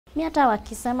Mimi hata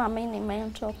wakisema mimi ni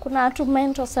mentor, kuna watu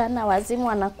mentor sana wazimu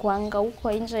wanakuanga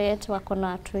huko nje yetu wako na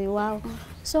watu wao.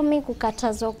 So mimi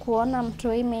kukatazwa kuona mtu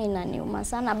mimi inaniuma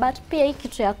sana, but pia hii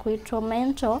kitu ya kuitwa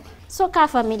mentor, so kama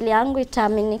familia yangu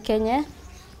itaamini kenye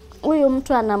huyu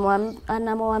mtu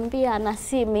anamwambia na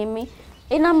si mimi,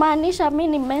 inamaanisha mimi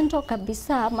ni mentor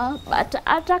kabisa. Ama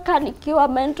hata kama nikiwa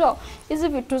mentor, hizi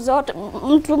vitu zote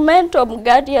mtu mentor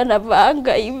mgani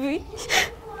anavaanga hivi?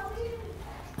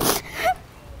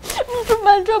 Mtu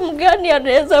mentor mgani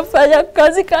anaweza fanya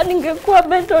kazi? Kama ningekuwa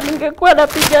mentor ningekuwa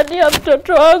napigania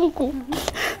mtoto wangu.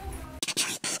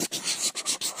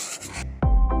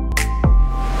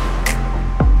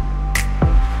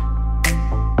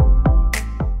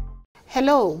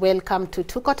 Hello, welcome to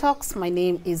Tuko Talks. My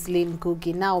name is Lynn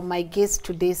Gugi. Now, my guest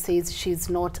today says she's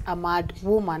not a mad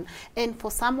woman. And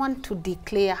for someone to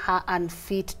declare her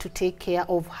unfit to take care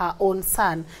of her own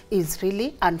son is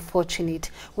really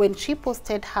unfortunate. When she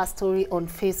posted her story on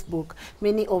Facebook,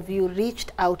 many of you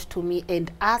reached out to me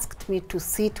and asked me to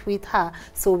sit with her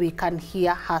so we can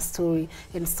hear her story.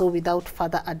 And so without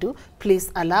further ado, please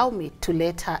allow me to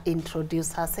let her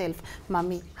introduce herself.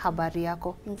 Mami, habari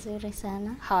yako? Nzuri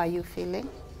sana. How are you feeling?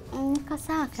 Niko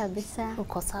sawa kabisa.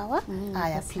 Uko sawa?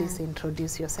 Aya, please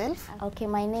introduce yourself. Okay,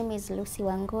 my name is Lucy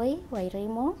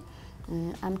Wairimu.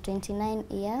 I'm 29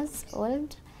 years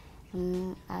old.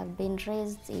 I've been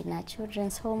raised in a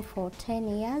children's home for 10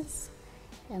 years.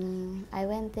 I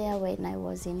went there when I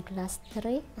was in class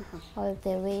 3 all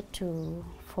the way to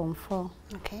Form 4.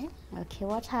 Okay. Okay,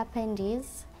 what happened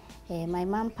is my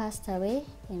mom passed away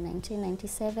in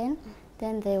 1997.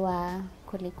 Then there were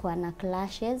kulikuwa na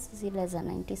clashes zile za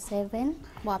 97.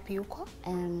 Wapi uko?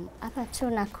 Hapa tu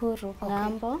Nakuru,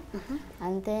 Ngambo.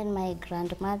 And then my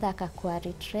grandmother akakuwa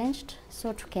retrenched,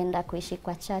 so tukaenda kuishi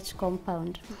kwa church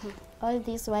compound. All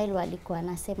this while walikuwa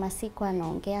nasema sikuwa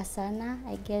naongea sana,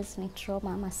 I guess ni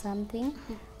trauma ama something.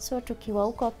 So tukiwa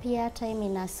huko pia time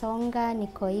inasonga,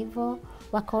 niko hivyo,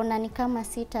 wakaona ni kama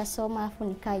sitasoma afu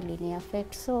nikaa ilini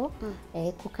affect. So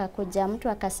kukakuja mtu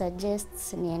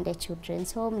akasuggest niende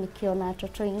children's home, nikiona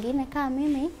watoto wengine kama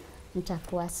mimi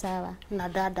nitakuwa sawa. Na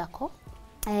dadako?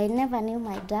 I never knew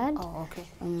my dad. Oh, okay.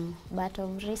 But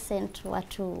of recent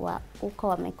watu wa huko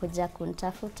wamekuja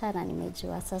kunitafuta na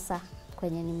nimejua sasa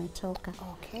kwenye nimetoka.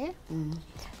 Okay.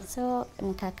 So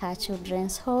nikakaa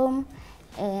children's home.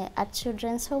 At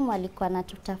children's home walikuwa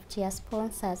natutafutia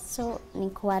sponsors. So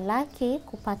nikuwa lucky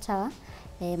kupata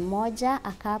moja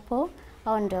akapo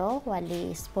au ndo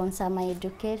wali sponsor my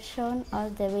education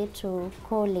all the way to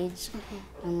college.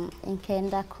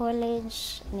 Nikaenda college,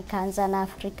 nikaanza na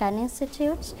African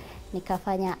Institute,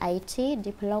 nikafanya IT,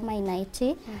 diploma in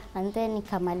IT, and then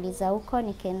nikamaliza huko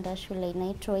nikaenda shule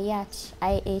inaitwa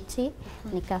IAT,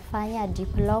 nikafanya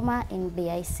diploma in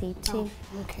BICT.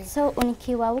 Okay. So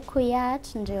nikiwa huko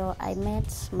YAT ndio I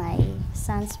met my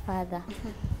son's father.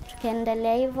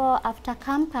 Tukaendelea hivyo after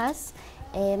campus.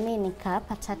 Mi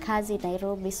nikapata kazi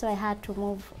Nairobi, so I had to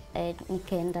move.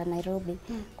 Nikaenda Nairobi.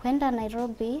 Kwenda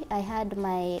Nairobi, I had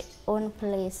my own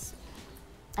place.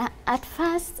 At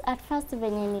first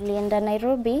venye nilienda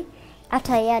Nairobi,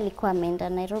 hata yeye alikuwa ameenda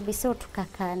Nairobi, so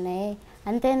tukakaa naye.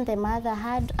 And then the mother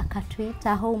had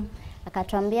akatuita home.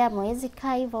 Akatuambia mwezi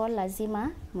kaa hivyo lazima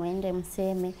muende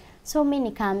mseme. So mi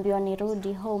nikaambiwa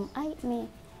nirudi home.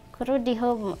 Kurudi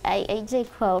home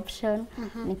haikuwa option.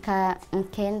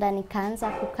 Nikaenda nikaanza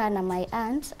kukaa na my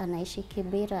aunt anaishi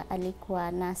Kibera,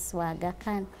 alikuwa nurse wa Aga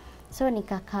Khan. So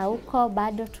nikakaa huko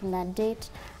bado tuna date.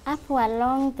 Hapo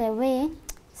along the way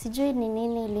sijui ni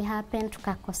nini ili happen,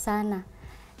 tukakosana.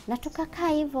 Na tukakaa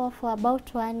hivyo for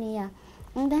about 1 year.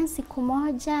 And then siku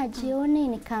moja jioni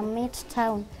nikamit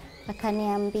town.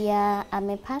 Akaniambia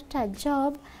amepata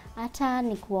job, hata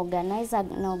ni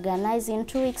organize in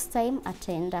 2 weeks time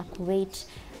ataenda Kuwait.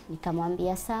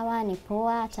 Nikamwambia sawa, ni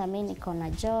poa, hata mimi niko na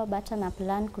job, hata na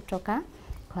plan kutoka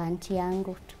kwa auntie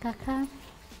yangu. Tukakaa.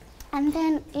 And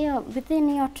then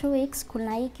within 2 weeks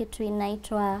kuna hii kitu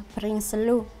inaitwa Prince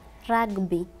Lu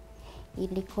rugby.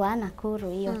 Ilikuwa Nakuru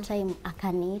hiyo time.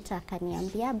 Akaniita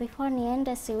akaniambia before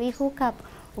niende si we hook up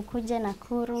ukuje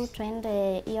Nakuru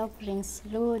twende hiyo Prince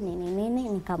Lu nini.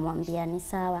 Nikamwambia ni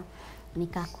sawa.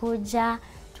 Nikakuja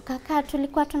tukakaa,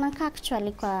 tulikuwa tunakaa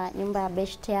actually kwa nyumba ya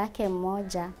beshte yake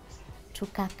mmoja.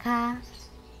 Tukakaa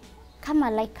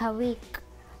kama like a week.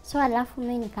 So alafu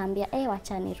mimi nikamwambia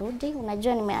wacha nirudi,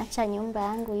 unajua nimeacha nyumba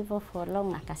yangu hivyo for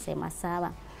long. Akasema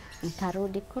sawa.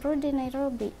 Kurudi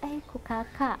Nairobi,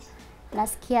 kukakaa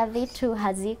nasikia vitu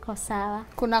haziko sawa.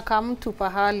 Kuna kama mtu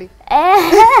pahali.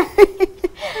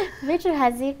 Vitu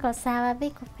haziko sawa,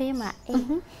 vikupima.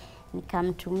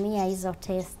 nikamtumia hizo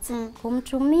tests.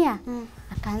 Kumtumia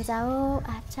akaanza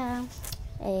acha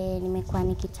nimekuwa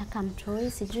nikitaka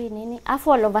mtoi sijui nini,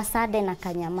 afu all of a sudden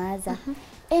akanyamaza.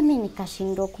 Mimi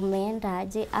nikashindwa kumeenda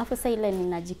aje, afu sasa ile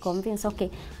ninajiconvince okay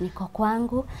niko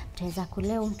kwangu taweza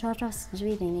kulea mtoto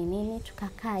sijui nini,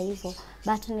 tukakaa hivyo.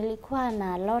 But nilikuwa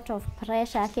na a lot of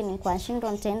pressure yake, nilikuwa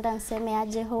shindwa nitaenda niseme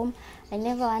aje home. I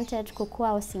never wanted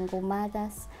kukua single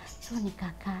mothers, so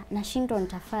nikakaa na shindwa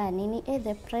nitafanya nini.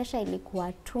 The pressure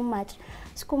ilikuwa too much.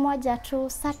 Siku moja tu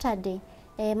Saturday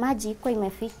maji iko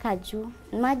imefika juu.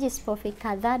 Maji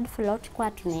isipofika third floor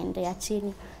kwa tunaendea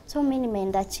chini. So mimi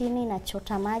nimeenda chini na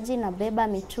chota maji na beba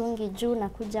mitungi juu na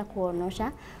kuja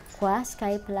kuonosha kwa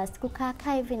Sky Plus.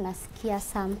 Kukaa hivi nasikia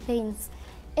some pains.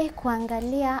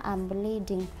 Kuangalia I'm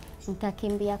bleeding.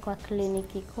 Nikakimbia kwa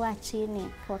kliniki kwa chini.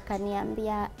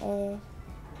 Wakaniambia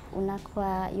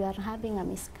unakuwa you are having a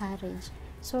miscarriage.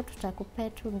 So tutakupea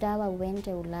tu dawa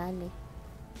uende ulale.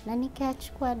 Na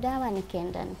nikachukua dawa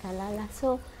nikaenda nikalala.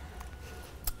 So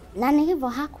nani hivyo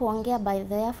hakuongea by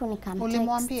the way, afu nikamtext.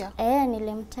 Ulimwambia?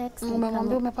 Nilimtext.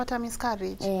 Umemwambia umepata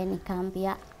miscarriage?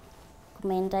 Nikaambia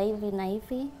kumeenda hivi na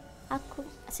hivi.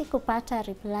 Sikupata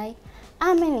reply.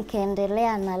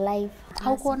 Nikaendelea na life.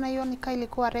 Haukuona hiyo nika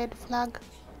ilikuwa red flag?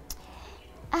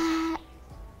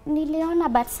 Niliona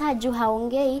but saa juu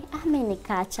haongei,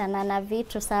 nikaachana na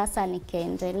vitu sasa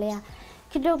nikaendelea.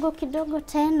 Kidogo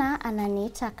tena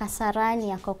ananiita Kasarani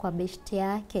yako kwa beshti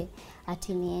yake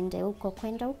ati niende huko.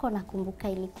 Kwenda huko nakumbuka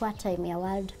ilikuwa time ya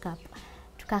World Cup.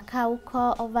 Tukakaa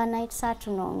huko overnight, saa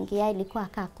tunaongea, ilikuwa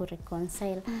kaa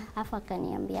kureconcile. Afu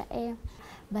akaniambia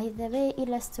by the way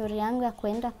ile story yangu ya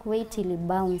kuenda Kuwait ili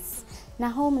bounce. Na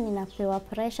home ninapewa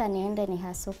pressure niende ni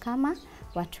haso kama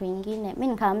watu wengine. Mimi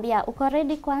nikamwambia uko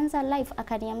ready kuanza live?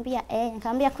 Akaniambia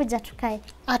nikamwambia kuja tukae.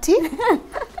 Ati?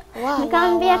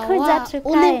 Nikamwambia kuja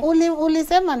tukae.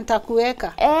 Ulisema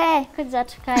nitakuweka. Kuja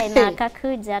tukae na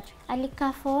akakuja.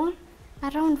 Alikaa for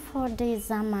around 4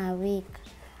 days ama a week.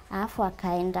 Afu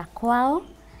akaenda kwao.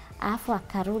 Afu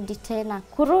akarudi tena.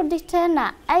 Kurudi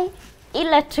tena.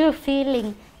 Ile tu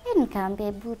feeling. Nikamwambia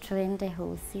hebu tuende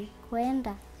hosi.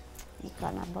 Kwenda.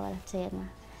 Nikaona bora tena.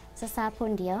 Sasa hapo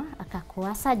ndio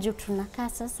akakuwa sasa juu tunakaa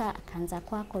sasa akaanza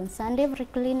kuwa concerned. Every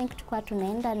clinic tukua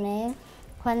tunaenda naye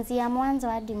kuanzia mwanzo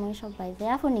hadi mwisho by the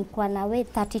way. Afu nilikuwa na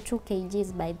weight 32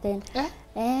 kgs by then.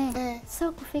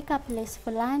 So kufika place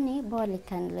fulani ball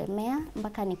ikanilemea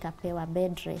mpaka nikapewa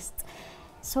bed rest.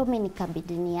 So mimi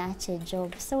nikabidi niache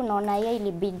job. So unaona yeye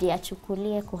ilibidi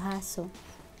achukulie kuhaso.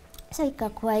 So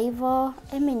ikakuwa hivyo,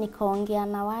 mimi nikaongea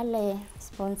na wale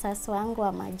sponsors wangu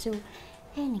wa majuu.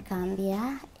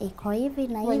 Nikaambia iko hivi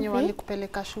na hivi. Wenye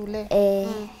walikupeleka shule.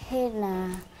 Na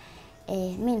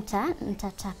mimi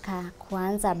nitataka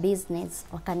kuanza business.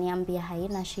 Wakaniambia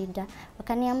haina shida.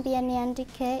 Wakaniambia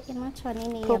niandike inaitwa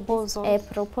nini proposal.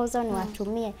 Proposal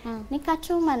niwatumie.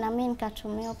 Nikatuma na mimi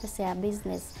nikatumia pesa ya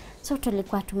business. So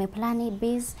tulikuwa tumeplani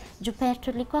biz. Jupe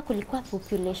kulikuwa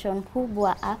population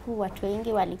kubwa, afu watu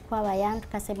wengi walikuwa wayang,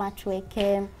 tukasema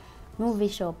tuweke movie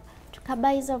shop.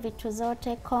 Tukabai hizo vitu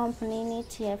zote, comp nini,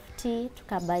 TFT,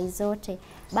 tukabai zote.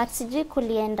 But sijui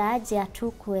kulienda aje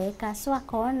hatukuweka. So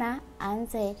akaona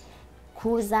anze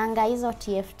kuuzanga hizo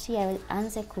TFT,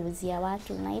 anze kuuzia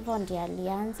watu. Na hivyo ndio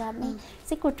alianza.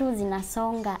 Siku tu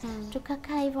zinasonga.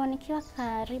 Tukakaa hivyo nikiwa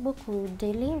karibu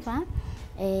kudeliver.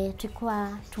 Tulikuwa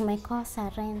tumekosa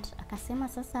rent. Akasema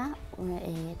sasa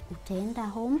utaenda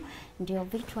home, ndio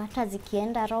vitu hata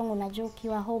zikienda wrong unajua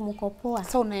ukiwa home uko poa.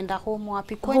 So unaenda home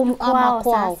wapi? Kwenu ama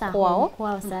kwao?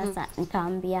 Kwao sasa.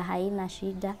 Nikamwambia haina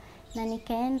shida. Na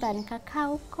nikaenda nikakaa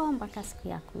huko mpaka siku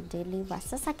ya kudeliver.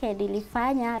 Sasa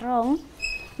nilifanya wrong.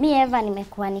 Mimi Eva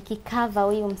nimekuwa nikikava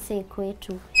huyu msee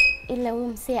kwetu. Ile huyu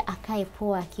msee akae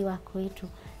poa akiwa kwetu.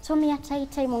 So mimi hata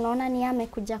time unaona ni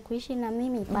amekuja kuishi na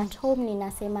mimi but home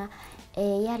ninasema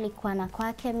yeye alikuwa na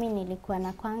kwake, mimi nilikuwa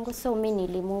na kwangu, so mimi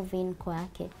nilimove in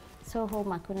kwake. So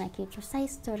home hakuna kitu. Sasa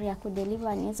story ya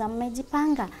kudeliver niza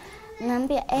mmejipanga.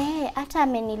 Naambia hata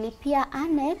amenilipia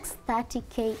annex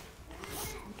 30k.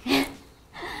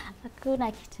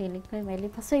 Hakuna kitu ilikuwa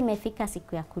imelipa. So imefika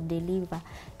siku ya kudeliver.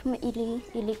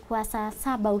 Ilikuwa saa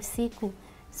 7 usiku.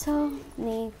 So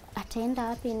ni ataenda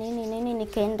wapi nini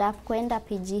nikaenda kwenda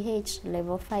PGH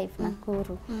level 5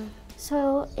 Nakuru.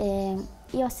 So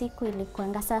hiyo siku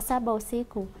ilikuanga saa 7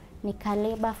 usiku,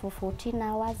 nikaleba for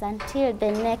 14 hours until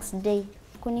the next day.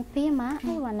 Kunipima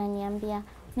wananiambia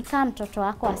ni kama mtoto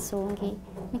wako asungi,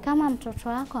 ni kama mtoto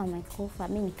wako amekufa.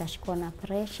 Mimi nikashikwa na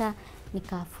pressure,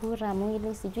 nikafura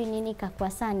mwili sijui nini,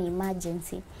 ikakuwa saa ni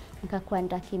emergency. Nikakuwa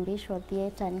ndakimbishwa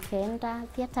theater, nikaenda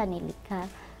theater nilikaa.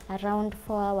 around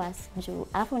 4 hours juu.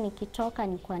 Afu nikitoka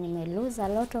nilikuwa nimelose a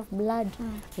lot of blood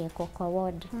kwa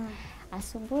ward.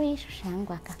 Asubuhi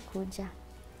shushangu akakuja.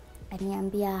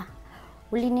 Aniambia,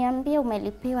 uliniambia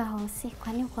umelipiwa hosi,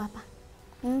 kwani uko hapa?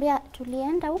 Niambia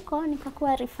tulienda huko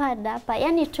nikakuwa referred hapa.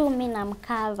 Yani tu mimi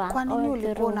namkava. Kwa nini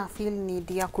ulikuwa na feel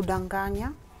need ya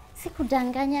kudanganya?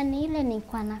 Sikudanganya, ni ile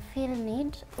nilikuwa na feel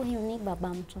need, huyu ni baba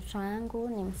mtoto wangu,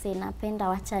 ni msee napenda,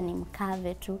 wacha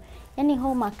nimkave tu. Yani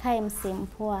home akae msee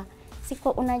mpoa.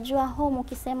 Unajua home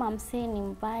ukisema msee ni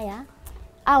mbaya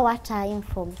au hata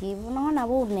forgive. Unaona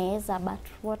wewe unaweza,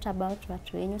 but what about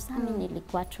watu wenu? Sasa mimi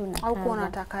nilikuwa tu na au kwa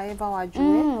nataka Eva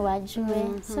wajue.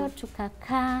 Wajue. So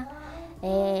tukakaa,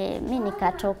 mimi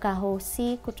nikatoka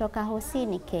hosi, kutoka hosi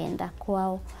nikaenda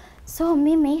kwao. So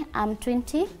mimi I'm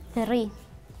 23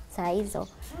 saa hizo.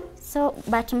 So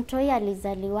but mtoi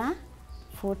alizaliwa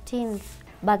 14th,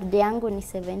 birthday yangu ni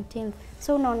 17th.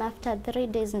 So unaona after 3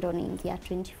 days ndo niingia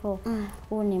 24.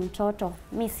 Huu ni mtoto,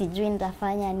 mimi sijui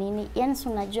ndafanya nini. Yani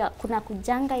unajua kuna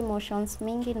kujanga emotions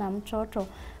mingi na mtoto.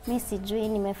 Mimi sijui,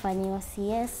 nimefanyiwa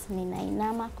CS,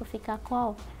 ninainama kufika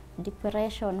kwao,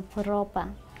 depression proper.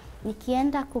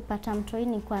 Nikienda kupata mtoi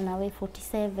nilikuwa na weigh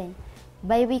 47.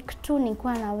 By week 2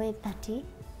 nilikuwa na weigh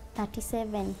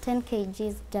 37, 10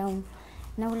 kgs down.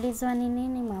 Naulizwa ni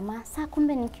nini mama? Saa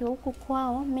kumbe nikiwa huku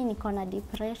kwao mimi niko na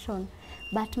depression.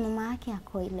 But mama yake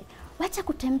ako ile, wacha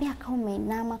kutembea kama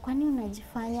umeinama, kwani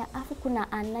unajifanya? Afu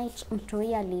kuna a night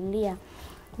mtoi alilia.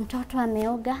 Mtoto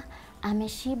ameoga,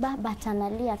 ameshiba, but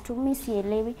analia tu, mimi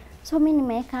sielewi. So mimi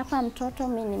nimeweka hapa mtoto,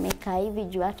 mimi nimekaa hivi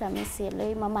juu hata mimi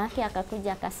sielewi. Mama yake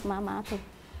akakuja akasimama hapo.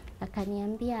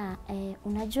 Akaniambia,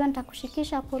 unajua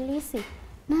nitakushikisha polisi.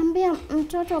 Naambia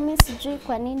mtoto mimi sijui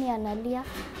kwa nini analia.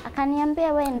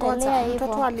 Akaniambia wewe endelea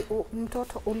hivyo.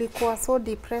 Mtoto ulikuwa so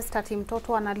depressed ati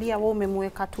mtoto analia, wewe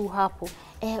umemweka tu hapo.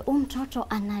 Mtoto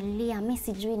analia, mimi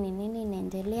sijui ni nini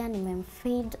inaendelea,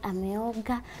 nimemfeed,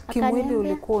 ameoga. Kimwili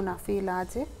ulikuwa una feel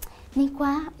aje?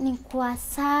 Nilikuwa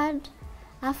sad.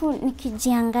 Alafu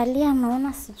nikijiangalia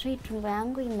naona sijui tumbo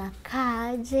yangu inakaa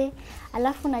aje.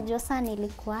 Alafu najua sana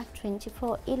nilikuwa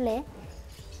 24, ile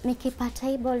nikipata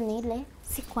table ni ile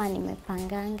sikuwa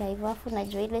nimepanganga hivyo. Alafu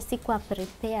najua ile sikuwa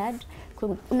prepared.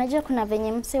 Unajua kuna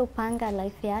venye mse upanga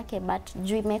life yake, but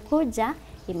juu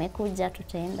imekuja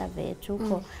tutaenda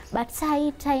vetuko. But saa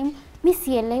hii time mimi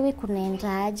sielewi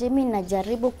kunaenda aje. Mimi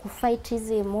najaribu kufight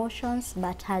hizi emotions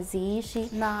but haziishi.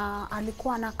 Na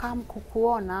alikuwa anakaa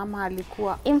kukuona ama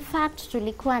alikuwa? In fact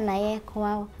tulikuwa na yeye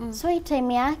kwao. So hii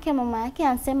time yake mama yake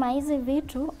anasema hizi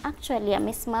vitu, actually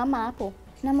amesimama hapo.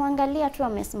 Namwangalia tu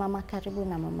amesimama karibu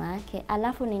na mama yake.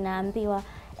 Alafu ninaambiwa,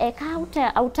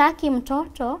 hautaki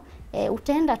mtoto,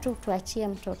 utaenda tu tuachie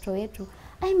mtoto wetu.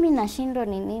 Mimi nashindwa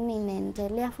ni nini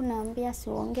inaendelea. Alafu naambia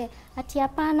siongee. Ati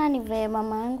hapana, ni vile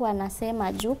mama yangu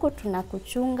anasema juko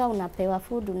tunakuchunga, unapewa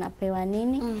food, unapewa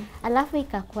nini. Alafu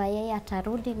ikakuwa yeye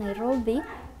atarudi Nairobi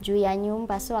juu ya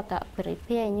nyumba, so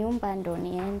akaprepare nyumba ndo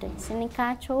niende. Si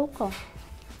nikaachwa huko.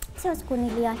 Sio siku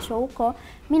niliachwa huko,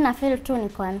 mimi na feel tu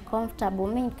niko uncomfortable.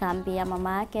 Mimi nikaambia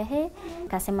mama yake,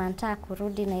 akasema nataka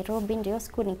kurudi Nairobi. Ndio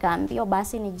siku nikaambia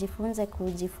basi nijifunze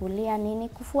kujifulia nini,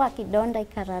 kufua kidonda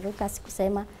ikararuka.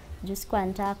 Sikusema juu sikuwa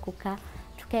nataka kukaa.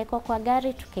 Tukaekwa kwa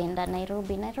gari tukaenda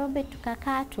Nairobi. Nairobi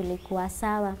tukakaa, tulikuwa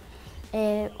sawa.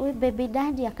 Huyu baby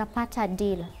daddy akapata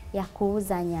deal ya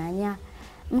kuuza nyanya.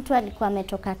 Mtu alikuwa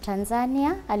ametoka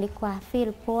Tanzania, alikuwa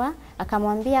feel poa,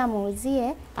 akamwambia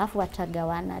muuzie afu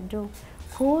atagawana do.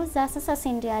 Kuuza sasa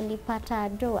si ndio alipata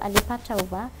do, alipata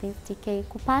over 50k.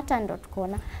 Kupata ndo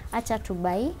tukaona acha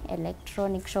tubai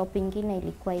electronic shop ingine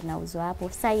ilikuwa inauzwa hapo.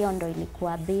 Sasa hiyo ndo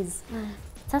ilikuwa base.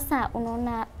 Sasa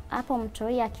unaona hapo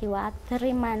mtoi akiwa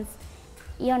 3 months,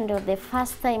 hiyo ndo the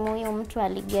first time huyo mtu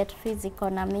aliget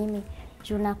physical na mimi.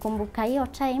 Juu nakumbuka hiyo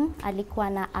time alikuwa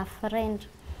na a friend.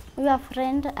 Huyo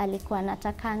friend alikuwa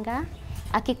anatakanga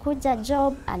akikuja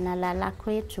job analala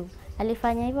kwetu.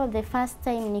 Alifanya hivyo the first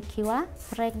time nikiwa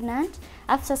pregnant.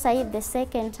 After sasa hii the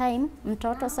second time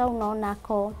mtoto sasa unaona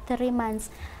ako 3 months.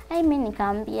 Mimi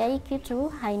nikaambia hii kitu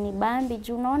hainibambi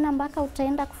juu unaona mpaka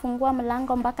utaenda kufungua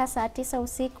mlango mpaka saa 9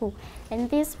 usiku. And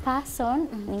this person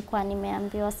nilikuwa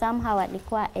nimeambiwa somehow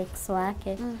alikuwa ex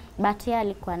wake. But yeye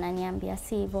alikuwa ananiambia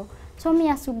si hivyo. So mimi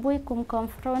asubuhi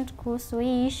kumconfront kuhusu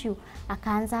hii issue,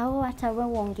 akaanza hata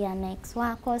wewe ongea na ex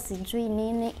wako sijui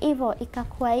nini. Hivyo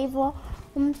ikakuwa hivyo.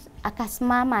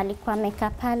 Akasimama, alikuwa amekaa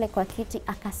pale kwa kiti,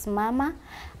 akasimama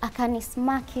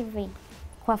akanismack hivi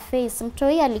kwa face.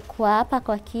 Mtoi alikuwa hapa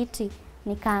kwa kiti,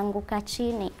 nikaanguka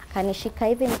chini, akanishika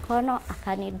hivi mkono,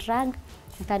 akanidrag,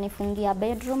 akanifungia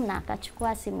bedroom na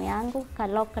akachukua simu yangu,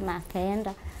 kalock na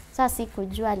akaenda. Sasa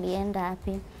sikujua alienda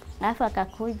wapi. Alafu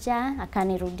akakuja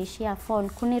akanirudishia phone.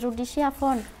 Kunirudishia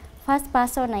phone, first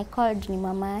person I called ni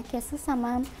mama yake. Sasa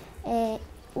mama,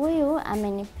 huyu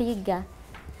amenipiga.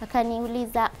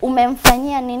 Akaniuliza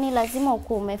umemfanyia nini, lazima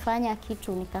umefanya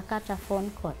kitu. Nikakata phone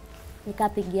call.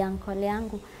 Nikapigia uncle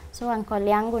yangu. So uncle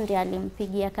yangu ndiye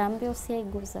alimpigia, akaambia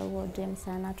usiguza huo dem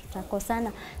sana,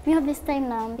 tutakosana. Mimi this time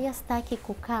naambia sitaki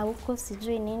kukaa huko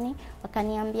sijui nini.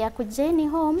 Wakaniambia kujeni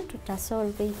home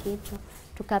tutasolve hii kitu.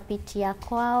 Tukapitia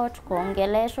kwao,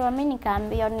 tukaongeleshwa. Mimi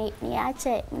nikaambia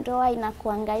niache, ndoa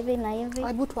inakuanga hivi na hivi.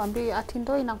 Hebu tuambie ati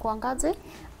ndoa inakuangaje?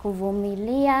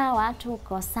 Kuvumilia, watu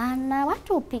ukosana,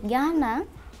 watu upigana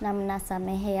na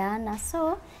mnasameheana.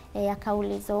 So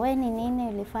akaulizwa wewe ni nini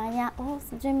ulifanya?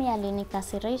 Sijui mimi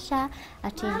alinikasirisha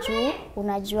ati juu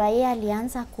unajua yeye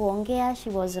alianza kuongea, she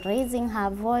was raising her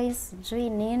voice, sijui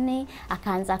nini,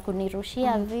 akaanza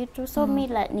kunirushia vitu. So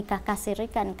mimi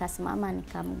nikakasirika, nikasimama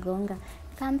nikamgonga.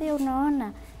 Kaambia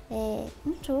unaona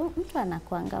mtu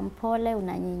anakuanga mpole,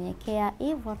 unanyenyekea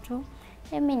hivyo tu.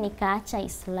 Mimi nikaacha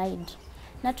islide.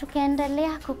 Na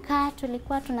tukaendelea kukaa,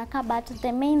 tulikuwa tunakaa, but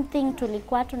the main thing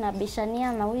tulikuwa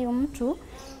tunabishania na huyu mtu,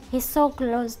 he's so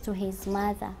close to his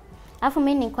mother. Alafu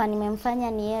mimi nilikuwa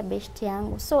nimemfanya ni yeye best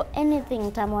yangu. So anything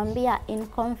nitamwambia in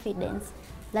confidence,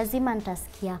 lazima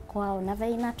nitasikia kwao. Na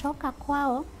vile inatoka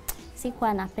kwao,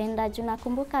 sikuwa napenda. Juu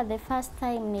nakumbuka the first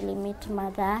time nilimit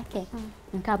mother yake,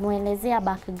 nikamuelezea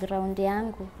background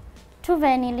yangu. Tu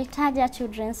vile nilitaja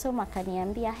children's home,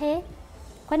 akaniambia,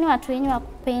 kwani watu wenyu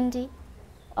wakupendi?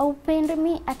 Upendi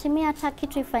mi atimia hata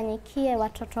kitu ifanyikie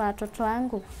watoto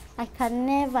wangu, I can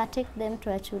never take them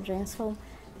to a children's home.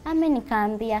 Ame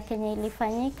nikaambia Kenya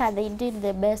ilifanyika, they did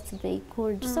the best they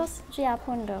could. So sijui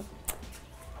hapo ndo,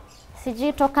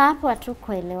 sijui toka hapo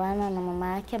hatukuelewana na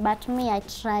mama yake, but me I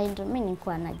tried. Mimi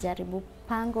nilikuwa najaribu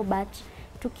pango, but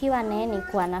tukiwa naye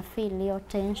nilikuwa na feel hiyo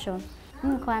tension.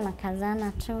 Nilikuwa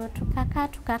nakazana tu,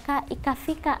 tukakaa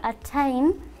ikafika a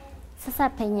time sasa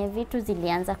penye vitu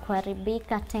zilianza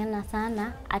kuharibika tena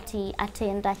sana,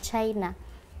 atenda China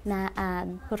na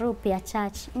group ya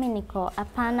church. Mimi niko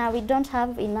hapana, we don't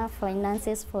have enough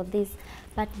finances for this,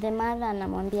 but the mother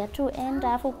anamwambia tu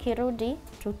enda, afu kirudi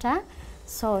tuta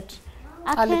sort.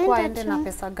 Alikuwa ende na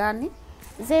pesa gani?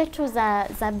 Zetu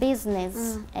za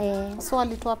business. So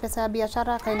alitoa pesa ya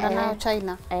biashara akaenda nayo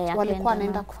China. Walikuwa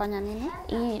wanaenda kufanya nini?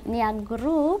 Ni a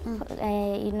group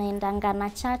inaendanga na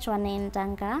church,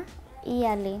 wanaendanga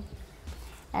yearly.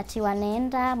 Ati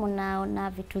wanaenda, mnaona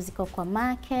vitu ziko kwa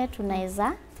market,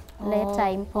 unaweza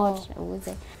leta import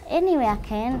uze. Anyway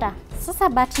akaenda. Sasa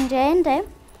but ndio ende,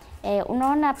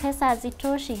 unaona pesa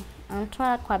hazitoshi.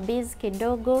 Anatoa kwa biz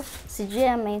kidogo, sijui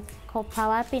amekopa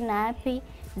wapi na wapi.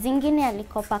 Zingine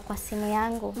alikopa kwa simu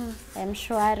yangu,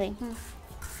 mshwari.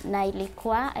 Na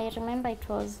ilikuwa, I remember it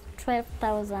was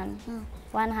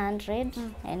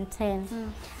 12,110.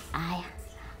 Aya.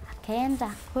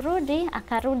 Akaenda,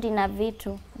 akarudi na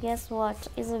vitu. Guess what?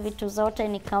 Hizi vitu zote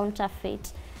ni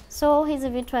counterfeit. So hizi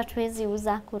vitu hatuwezi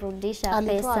uza kurudisha pesa.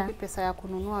 Alitoa wapi pesa ya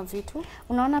kununua vitu?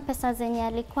 Unaona pesa zenye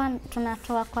alikuwa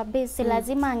tunatoa kwa base,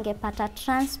 lazima angepata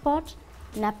transport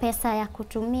na pesa ya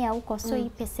kutumia huko. So hii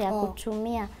pesa ya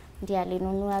kutumia ndiye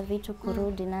alinunua vitu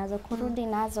kurudi nazo. Kurudi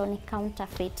nazo ni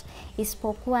counterfeit.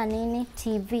 Isipokuwa nini?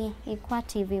 TV. Ilikuwa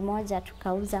TV moja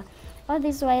tukauza. All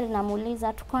this while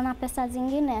namuuliza tuko na pesa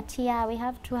zingine? Ati we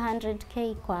have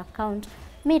 200k kwa account.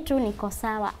 Mi tu niko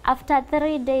sawa. After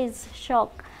 3 days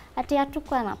shock. Ati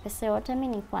hatukuwa na pesa yote. Mi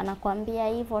nilikuwa nakwambia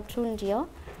hivyo tu ndio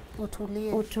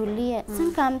utulie.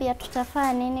 Sikaambia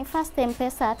tutafanya nini? First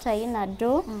M-Pesa hata ina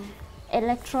do.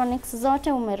 Electronics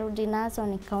zote umerudi nazo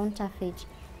ni counterfeit.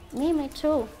 Mimi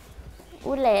tu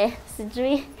ule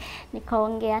sijui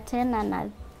nikaongea tena na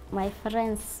my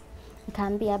friends.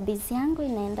 Nikaambia busy yangu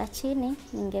inaenda chini,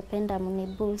 ningependa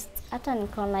mniboost. Hata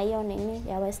nikaona hiyo nini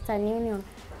ya Western Union,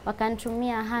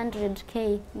 wakanitumia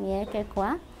 100k niweke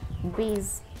kwa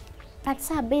biz. But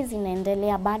saa biz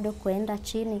inaendelea bado kuenda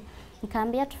chini.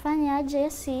 Nikaambia tufanye aje?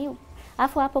 Si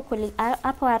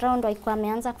hapo around walikuwa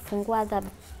wameanza kufungua the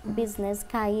business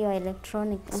ka hiyo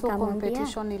electronic. So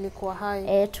competition ilikuwa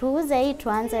high. Tuuze hii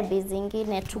tuanze biz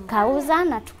zingine. Tukauza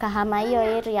na tukahama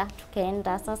hiyo area,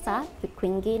 tukaenda sasa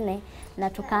kwingine na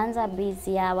tukaanza biz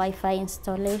ya wifi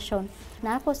installation. Na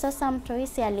hapo sasa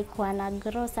mtoisi alikuwa na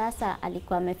grow, sasa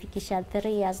alikuwa amefikisha 3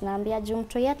 years. Naambia juu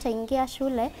mtu yata ingia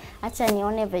shule, acha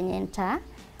nione venye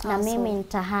na mimi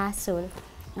nita hustle.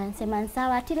 Anasema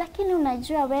sawa ati, lakini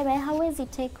unajua wewe hawezi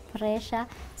take pressure.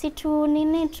 Si tu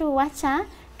nini tu, wacha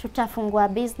tutafungua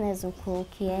business huko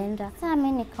ukienda. Sasa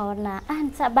mimi nikaona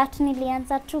but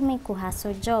nilianza tu mimi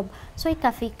kuhustle job. So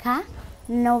ikafika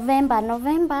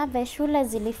November the shule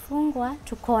zilifungwa,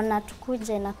 tukaona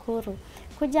tukuje Nakuru.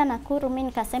 Kuja Nakuru mimi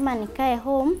nikasema nikae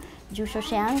home juu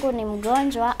shoshe yangu ni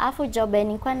mgonjwa, afu job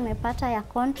nilikuwa nimepata ya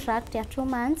contract ya 2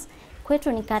 months.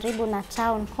 Kwetu ni karibu na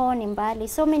town, kwao ni mbali.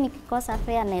 So mimi nikikosa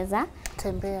fare naweza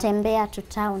tembea to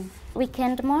town.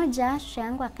 Weekend moja shoshe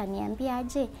yangu akaniambia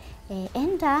aje,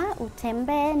 enda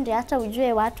utembee ndio hata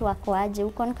ujue watu wako aje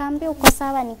huko. Nikamwambia uko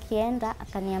sawa nikienda.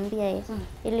 Akaniambia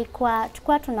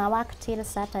tulikuwa tuna work till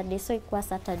Saturday, so ilikuwa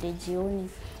Saturday jioni.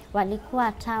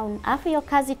 Walikuwa town. Afu hiyo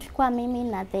kazi tulikuwa mimi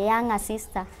na the younger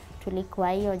sister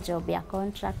tulikuwa hiyo job ya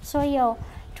contract. So hiyo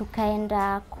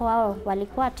tukaenda kwao,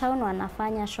 walikuwa town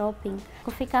wanafanya shopping.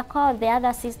 Kufika kwao the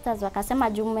other sisters wakasema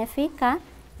juu mmefika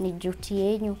ni duty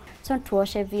yenu. So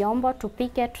tuoshe vyombo,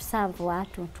 tupike, tuserve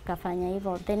watu. Tukafanya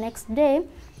hivyo. The next day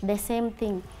the same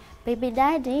thing. Baby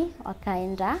daddy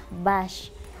wakaenda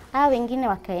bash. Hao wengine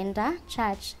wakaenda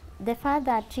church. The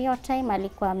father at your time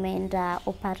alikuwa ameenda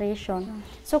operation.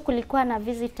 So kulikuwa na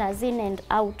visitors in and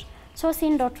out. So si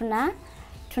ndo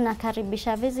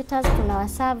tunakaribisha visitors,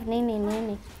 tunawaserve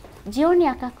nini. Jioni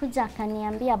akakuja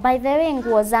akaniambia, by the way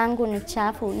nguo zangu ni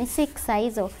chafu, ni 6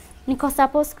 hizo. Niko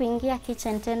supposed kuingia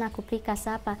kitchen tena kupika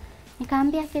sapa.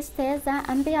 Nikaambia Kisteza,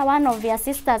 ambia one of your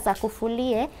sisters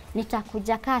akufulie,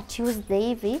 nitakuja kaa Tuesday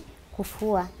hivi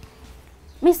kufua.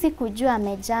 Mimi sikujua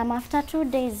amejama. After 2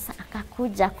 days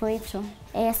akakuja kwetu.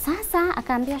 Sasa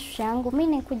akaambia shusha yangu,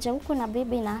 mimi nikuja huku na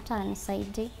bibi na hata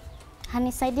anisaidie.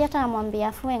 Hanisaidia hata namwambia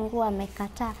afue nguo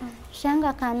amekataa. Shusha yangu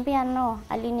akaambia no,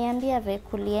 aliniambia ve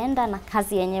kulienda na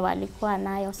kazi yenye walikuwa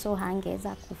nayo so hangeza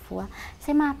kufua.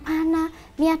 Sema hapana,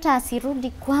 mimi hata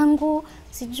asirudi kwangu,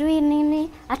 sijui nini,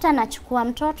 hata nachukua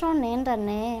mtoto naenda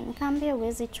naye. Nikamwambia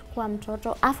uwezi chukua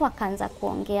mtoto. Afu akaanza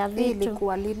kuongea vitu.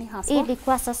 Ilikuwa lini hasa?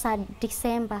 Ilikuwa sasa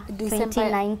December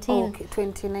 2019. Okay,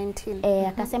 2019.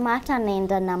 Akasema hata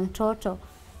naenda na mtoto.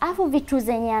 Afu vitu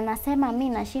zenye anasema mimi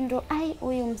nashindwa, ai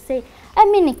huyu msee.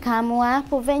 Mimi nikaamua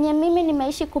hapo venye mimi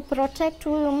nimeishi kuprotect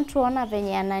huyu mtu, ona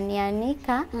venye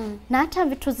ananianika. Na hata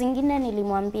vitu zingine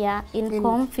nilimwambia in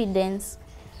confidence.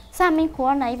 Sasa mimi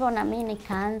kuona hivyo na mimi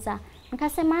nikaanza.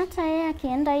 Nikasema hata yeye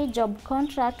akienda hii job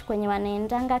contract kwenye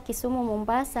wanaendanga Kisumu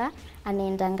Mombasa,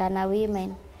 anaendanga na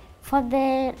women. For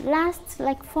the last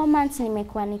like 4 months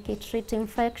nimekuwa nikitreat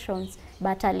infections,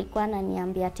 but alikuwa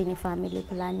ananiambia ati ni family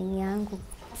planning yangu.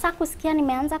 Sasa kusikia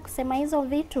nimeanza kusema hizo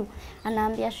vitu,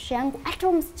 anaambia shusha yangu,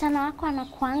 hata msichana wako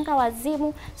anakuanga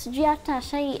wazimu, sijui hata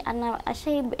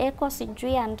ashai eko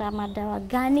sijui anda madawa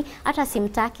gani, hata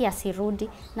simtaki asirudi.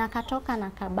 Na akatoka na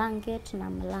kabangeti na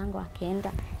mlango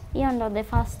akaenda. Hiyo ndo the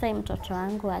first time mtoto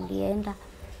wangu alienda.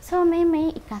 So mimi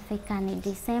ikafika ni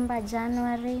December,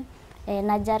 January,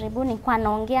 najaribu nilikuwa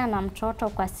naongea na mtoto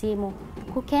kwa simu.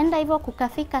 Kukaenda hivyo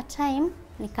kukafika time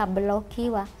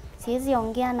nikablokiwa. Siwezi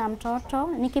ongea na mtoto,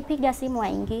 nikipiga simu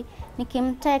haingii,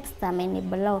 nikimtext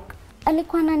ameniblock.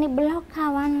 Alikuwa ananiblock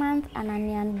 1 month,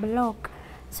 anani-unblock.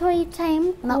 So hii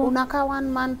time na unakaa 1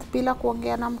 month bila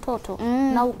kuongea na mtoto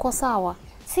na uko sawa?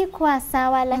 Sikuwa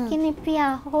sawa, lakini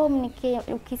pia home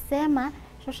ukisema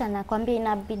shosha nakwambia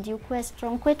inabidi ukue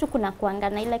strong. Kwetu kuna kuanga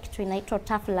na ile kitu inaitwa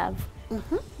tough love.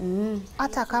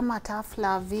 Hata kama tough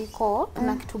love iko,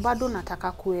 na kitu bado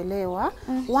nataka kuelewa.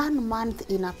 1 month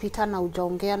inapita na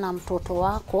hujaongea na mtoto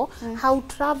wako, how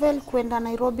travel kwenda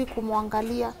Nairobi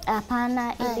kumwangalia?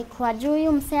 Hapana, ilikuwa juu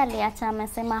huyu msee aliacha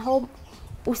amesema hope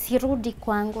usirudi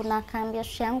kwangu, na kaambia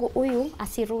shosha yangu huyu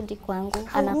asirudi kwangu,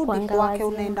 anakuanga kwake.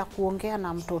 Unaenda kuongea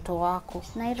na mtoto wako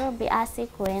Nairobi?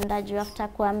 Kuenda juu after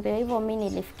kuambia hivyo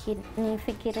mimi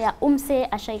nilifikiria umse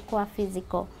ashaikuwa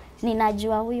physical.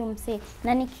 Ninajua huyu msee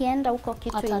na nikienda huko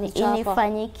kitu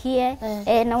inifanyikie.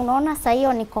 Na unaona saa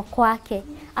hiyo niko kwake,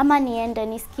 ama niende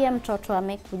nisikie mtoto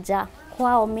amekuja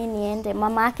kwao, mimi niende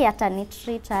mama yake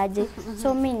atanitreat aje?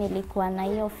 So mimi nilikuwa na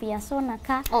hiyo fear. So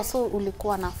nakaa so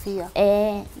ulikuwa na fear?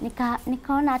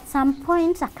 Nikaona at some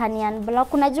point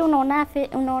akani-unblock. Unajua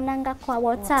unaonanga kwa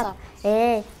WhatsApp.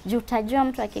 Juu utajua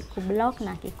mtu akikublock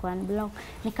na akiku-unblock.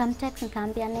 Nikamtext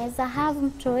nikaambia naweza have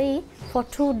mtoi for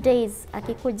 2 days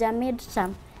akikuja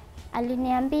midterm.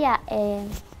 Aliniambia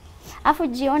afu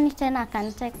jioni tena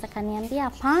akanitext akaniambia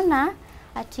hapana,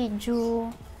 ati juu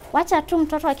wacha tu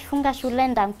mtoto akifunga shule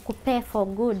ndakupe for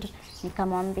good.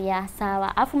 Nikamwambia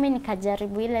sawa. Afu mimi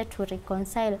nikajaribu ile to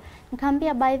reconcile.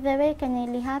 Nikamwambia by the way kenye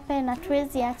ili happen na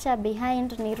tuwezi acha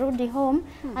behind, nirudi home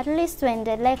at least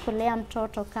tuendelee kulea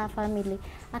mtoto ka family.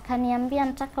 Akaniambia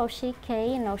nataka ushike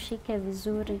hii na ushike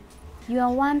vizuri. You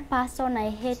are one person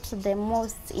I hate the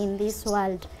most in this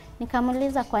world.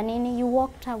 Nikamuuliza kwa nini? You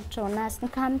walked out on us.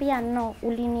 Nikamwambia no,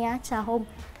 uliniacha home.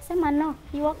 Sema no,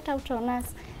 you walked out on us.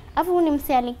 Afu ni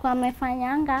msi alikuwa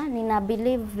amefanyanga, nina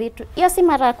believe vitu. Hiyo si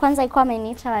mara ya kwanza alikuwa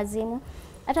ameniita wazimu.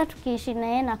 Hata tukiishi na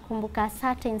yeye nakumbuka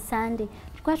certain Sunday,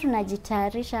 tulikuwa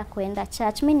tunajitayarisha kwenda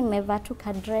church. Mimi nimevaa tu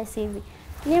ka dress hivi.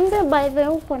 Niambia by the way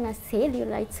uko na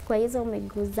cellulite kwa hizo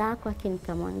miguu zako,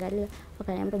 akinikamwangalia.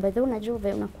 Akaniambia by the way unajua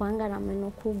wewe unakuanga na meno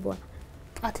kubwa.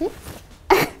 Ati?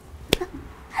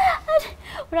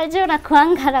 Unajua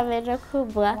unakuanga na meno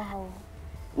kubwa. Wow.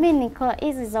 Mimi niko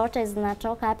hizi zote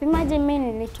zinatoka hapo. Imagine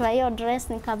mimi nilitoa hiyo dress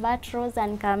nikavaa trouser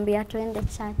nikaambia twende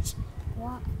church.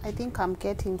 Wow, I think I'm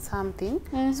getting something.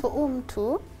 So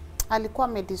mtu alikuwa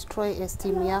amedestroy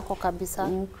esteem yako kabisa.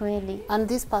 Ni kweli. And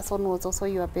this person was also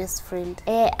your best friend.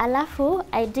 Alafu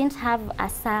I didn't have a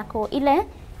circle. Ile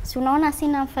si unaona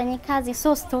sina mfanyikazi,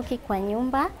 so stoki kwa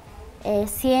nyumba.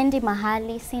 Siendi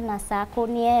mahali, sina circle,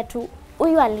 ni yeye tu.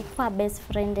 Huyu alikuwa best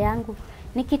friend yangu.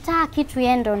 Nikitaka kitu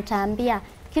yeye ndo nitaambia.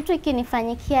 Kitu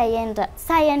ikinifanyikia yenda.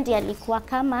 Saa yendi alikuwa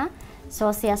kama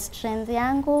source ya strength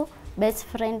yangu, best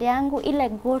friend yangu, ile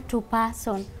go to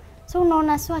person. So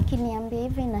unaona sio akiniambia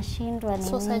hivi nashindwa nini.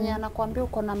 So sasa anakuambia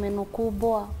uko na meno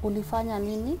kubwa, ulifanya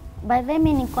nini? By the way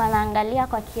mimi nilikuwa naangalia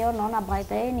kwa kioo naona by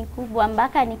the way ni kubwa,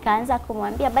 mpaka nikaanza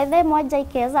kumwambia by the way moja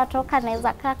ikiweza toka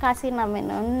naweza kaa kasi na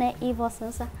meno 4 hivyo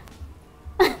sasa.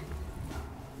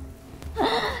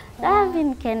 Davi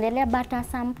nikaendelea, but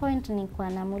at some point nilikuwa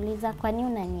namuuliza kwa nini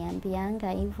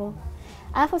unaniambianga hivyo?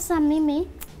 Alafu sasa mimi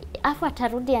afu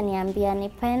atarudi aniambia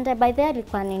nipende. By the way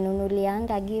alikuwa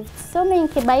ninunulianga gift. So mimi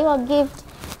nikibaiwa gift,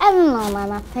 mama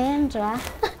napendwa.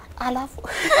 Alafu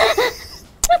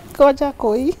koja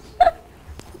koi.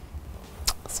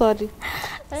 Sorry.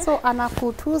 So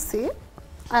anakutusi,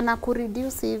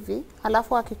 anakureduce hivi,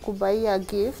 alafu akikubaia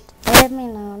gift.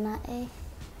 Mimi naona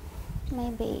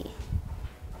maybe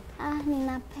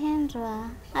ninapendwa.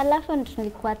 Alafu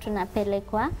tulikuwa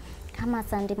tunapelekwa kama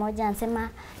Sunday moja anasema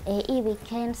hii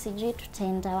weekend sijui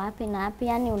tutaenda wapi na wapi,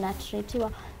 yani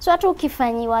unatreatiwa. So hata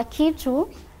ukifanyiwa kitu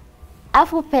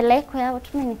afu pelekwe au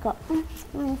tu niko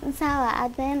sawa,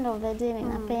 at the end of the day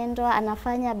ninapendwa,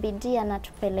 anafanya bidii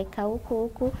anatupeleka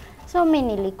huku. So mimi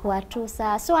nilikuwa tu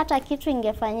sawa. So hata kitu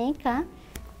ingefanyika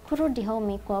kurudi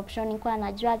home iko option, nilikuwa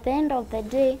najua at the end of the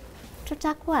day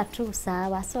tutakuwa tu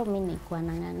sawa. So mimi nilikuwa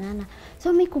nang'ang'ana.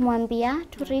 So mimi kumwambia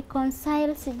to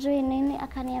reconcile sijui nini,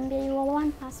 akaniambia you are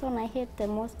one person I hate the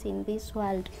most in this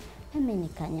world. Mimi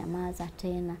nikanyamaza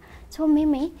tena. So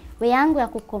mimi way yangu ya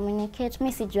kucommunicate,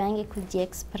 mimi sijuangi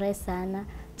kujiexpress sana.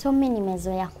 So mimi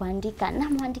nimezoea kuandika,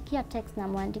 namwandikia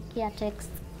text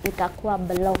nikakuwa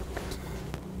blocked.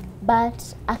 But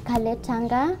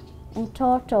akaletanga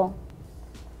mtoto.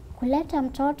 Kuleta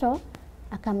mtoto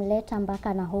akamleta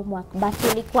mpaka na homework.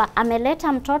 But ilikuwa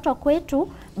ameleta mtoto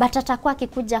kwetu, but atakuwa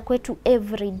akikuja kwetu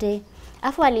every day.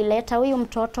 Afu alileta huyu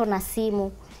mtoto na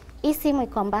simu. Hii simu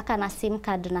iko mpaka na sim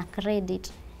card na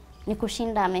credit. Ni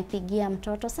kushinda amepigia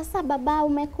mtoto. Sasa baba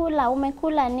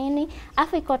umekula nini?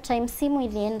 Afu iko time simu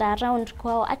ilienda around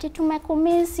kwao. Ati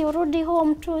tumekumisi urudi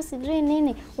home tu sijui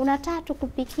nini. Unataka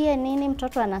tukupikie nini?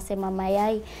 Mtoto anasema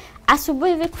mayai.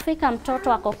 Asubuhi hivi kufika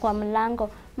mtoto ako kwa mlango.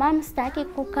 Mama sitaki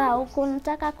kukaa huku,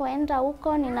 nataka kuenda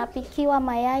huko, ninapikiwa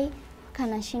mayai.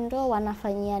 Kanashindwa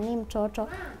wanafanyia nini mtoto.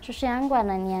 Shusha yangu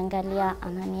ananiangalia,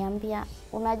 ananiambia,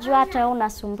 unajua hata wewe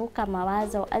unasumbuka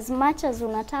mawazo. As much as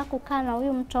unataka kukaa na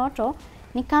huyu mtoto,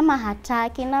 ni kama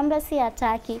hataki. Naambia si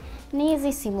hataki, ni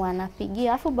hizi simu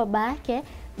anapigia. Afu baba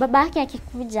yake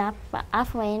akikuja hapa,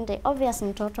 afu aende, obvious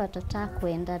mtoto atataka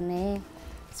kuenda naye.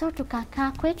 So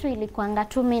tukakaa kwetu, ilikuanga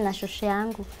tu mimi na shoshe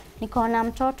yangu. Nikaona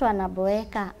mtoto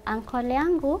anaboeka. Uncle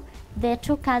yangu, the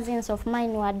two cousins of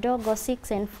mine wadogo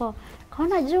 6 and 4.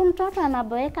 Kaona juu mtoto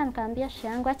anaboeka, nikamwambia shoshe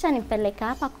yangu acha nipeleka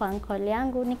hapa kwa uncle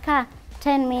yangu. Nikaa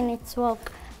 10 minutes walk.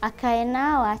 Akae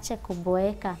nao aache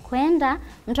kuboeka. Kwenda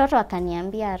mtoto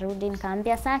akaniambia arudi,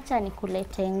 nikamwambia sasa acha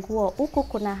nikulete nguo. Huku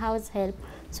kuna house help.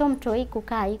 So mtoi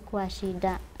kukaa haikuwa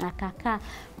shida, akakaa.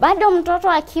 Bado mtoto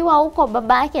akiwa huko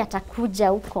babake atakuja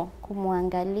huko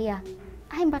kumwangalia.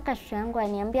 Mpaka shosho yangu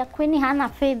aniambia kwani hana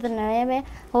faith na wewe?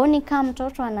 Huoni kama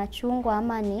mtoto anachungwa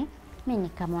ama ni? Mimi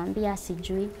nikamwambia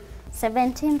sijui.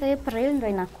 17th April ndo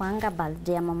inakuanga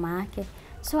birthday ya mama yake.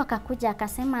 So akakuja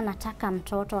akasema nataka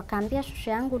mtoto. Akaambia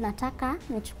shosho yangu nataka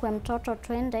nichukue mtoto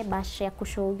twende bashi ya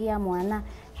kushuhudia mwana.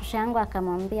 Shosho yangu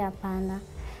akamwambia hapana.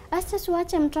 Basi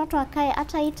siwache mtoto akae,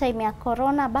 hata hii time ya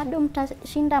corona bado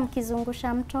mtashinda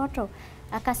mkizungusha mtoto.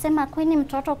 Akasema kwani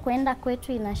mtoto kwenda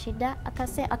kwetu ina shida?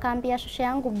 Akaambia shosho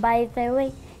yangu by the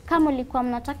way, kama ulikuwa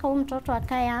mnataka huyu mtoto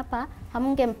akae hapa,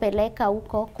 hamungempeleka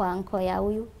huko kwa anko ya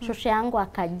huyu. Shosho yangu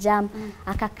akajam,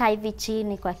 akakaa hivi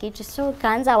chini kwa kiti. So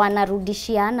kaanza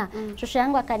wanarudishiana. Shosho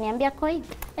yangu akaniambia, "Koi,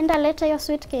 enda leta hiyo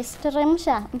suitcase,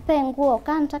 teremsha, mpe nguo.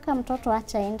 Kaa nataka mtoto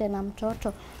acha ende na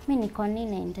mtoto." Mimi niko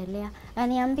nini naendelea?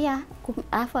 Aniambia,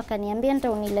 afu akaniambia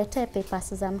ndio uniletee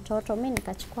papers za mtoto. Mimi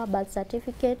nikachukua birth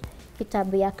certificate,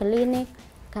 kitabu ya clinic,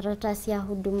 karatasi ya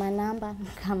huduma namba,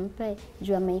 nikampe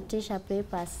juu ameitisha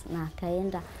papers na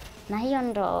akaenda. Na hiyo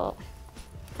ndo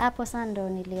hapo sasa ndo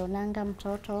nilionanga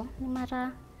mtoto ni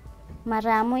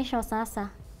mara ya mwisho. Sasa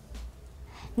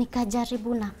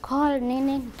nikajaribu na call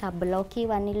nini,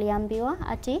 nikablokiwa. Niliambiwa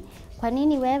ati kwa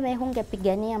nini wewe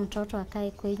hungepigania mtoto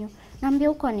akae kwenyu? Naambia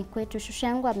huko ni kwetu, shosho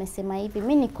yangu amesema hivi.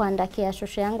 Mimi nikuandakia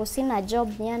shosho yangu, sina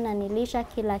job, nyana nilisha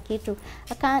kila kitu.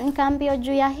 Nikaambia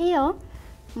juu ya hiyo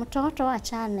mtoto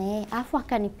achane. Afu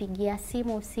akanipigia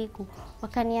simu usiku,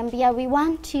 wakaniambia, "We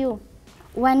want you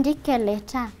uandike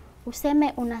letter,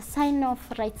 useme una sign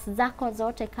off rights zako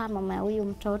zote kama mama huyu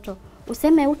mtoto,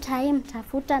 useme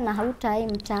utaimtafuta na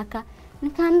hautaimtaka."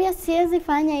 Nikaambia siwezi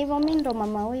fanya hivyo, mimi ndo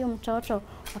mama huyu mtoto.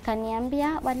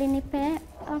 Wakaniambia walinipe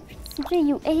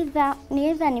sijui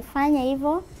either nifanye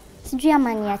hivyo, sijui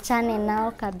ama niachane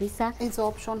nao kabisa. Hizo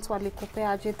options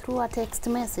walikupea aje, through a text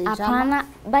message? Hapana,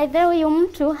 by the way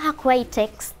mtu hakuwahi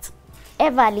text.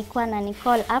 Eva alikuwa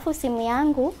ananicall, afu simu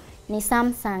yangu ni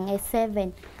Samsung A7.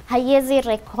 Haiwezi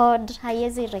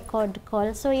record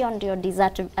call. So hiyo ndio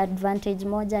disadvantage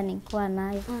moja nilikuwa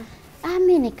nayo.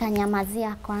 Mimi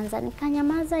nikanyamazia kwanza.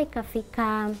 Nikanyamaza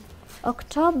ikafika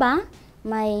October,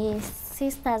 my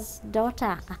sister's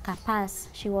daughter akapass.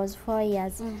 She was 4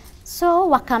 years. So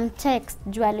wakamtext,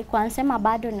 juu alikuwa anasema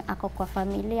bado ako kwa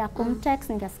familia. Kumtext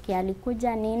nikasikia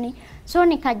alikuja nini. So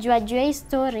nikajua juu hii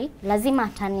story lazima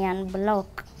atani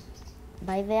unblock.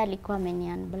 By the way alikuwa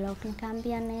ameni unblock.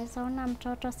 Nikaambia naweza ona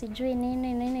mtoto sijui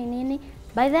nini.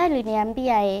 By the way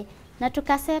aliniambia na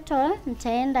tukasettle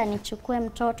nitaenda nichukue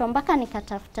mtoto, mpaka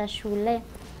nikatafuta shule.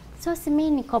 So mimi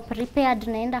niko prepared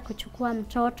naenda kuchukua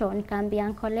mtoto. Nikaambia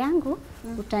uncle yangu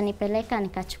utanipeleka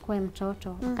nikachukue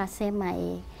mtoto. Akasema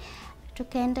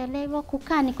tukaendelea hivyo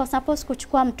kukaa. Niko suppose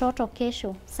kuchukua mtoto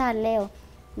kesho. Saa leo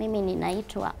mimi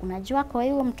ninaitwa, unajua kwa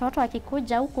hiyo mtoto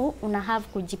akikuja huku una have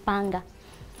kujipanga.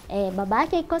 Baba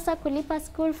yake ikosa kulipa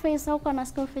school fees, uko na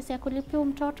school fees ya kulipia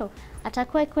mtoto,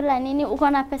 atakuwa kula nini? Uko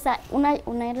na pesa,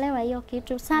 unaelewa hiyo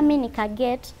kitu. Sasa mimi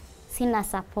nikaget sina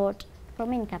support. Kwa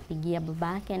mimi nikapigia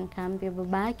baba yake, nikaambia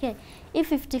baba yake,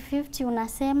 if 50-50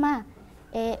 unasema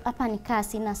hapa nikaa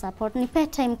sina support, nipe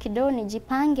time kidogo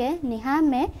nijipange,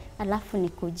 nihame alafu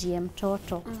nikujie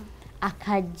mtoto.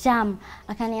 Akajam,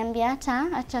 akaniambia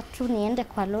hata tu niende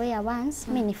kwa lawyer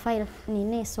once, mimi ni file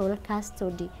nini sole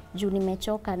custody juu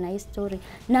nimechoka na history.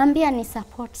 Naambia ni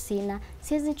support sina.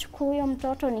 Siwezi chukua huyo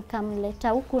mtoto nikamleta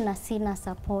huku na sina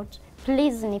support.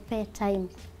 Please nipe time.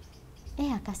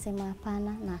 Akasema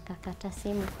hapana na akakata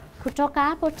simu. Kutoka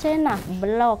hapo tena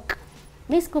block.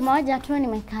 Mimi siku moja tu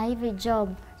nimekaa hivi job.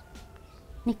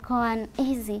 Niko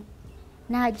uneasy.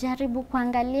 Na jaribu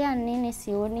kuangalia nini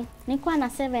sioni. Nilikuwa na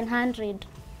 700.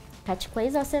 Kachukua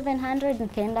hizo 700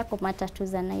 nikaenda kwa matatu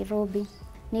za Nairobi.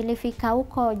 Nilifika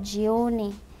huko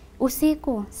jioni.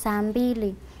 Usiku saa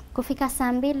 2. Kufika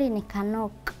saa 2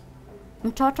 nikanok.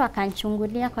 Mtoto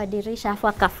akanchungulia kwa dirisha afu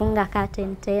akafunga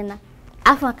curtain tena.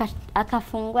 Afu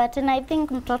akafungua tena. I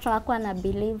think mtoto hakuwa na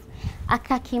believe.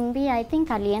 Akakimbia. I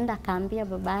think alienda akaambia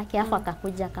baba yake afu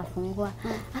akakuja akafungua.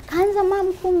 Akaanza,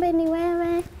 "Mama, kumbe ni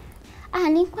wewe."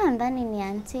 Nilikuwa ndani ni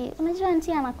auntie. Unajua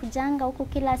auntie anakujanga huku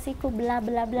kila siku bla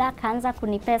bla bla. Kaanza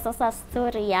kunipea sasa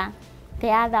story ya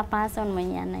the other person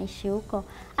mwenye anaishi huko.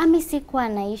 Mimi sikuwa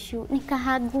naishi.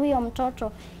 Nikahug huyo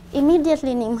mtoto.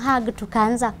 Immediately ni mhug,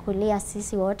 tukaanza kulia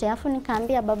sisi wote. Alafu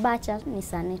nikaambia baba acha ni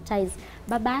sanitize.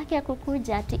 Baba yake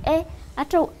akukuja ati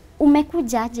hata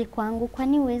umekuja aje kwangu?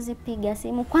 Kwani huwezi piga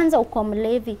simu? Kwanza uko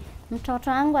mlevi.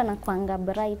 Mtoto wangu anakuanga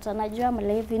bright, anajua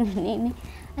mlevi ni nini.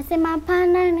 Nasema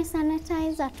hapana ni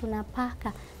sanitizer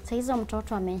tunapaka. Sasa hizo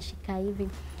mtoto ameshika hivi.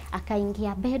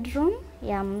 Akaingia bedroom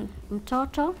ya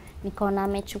mtoto, nikaona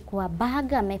amechukua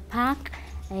bag amepack.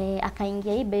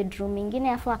 Akaingia hii bedroom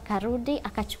nyingine afu akarudi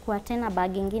akachukua tena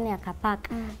bag nyingine akapack.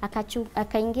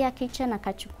 Akaingia kitchen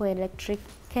akachukua electric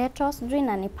kettle sijui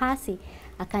na nipasi.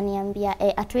 Akaniambia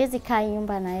hatuwezi kaa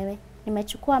nyumba na wewe.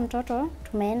 Nimechukua mtoto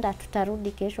tumeenda,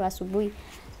 tutarudi kesho asubuhi.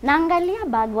 Naangalia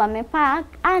bag wamepack,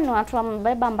 ni watu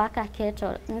wambeba mpaka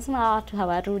kettle. Nisema watu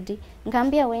hawarudi.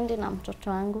 Nikamwambia uende na mtoto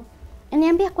wangu.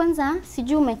 Niambia kwanza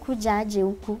sijui umekuja aje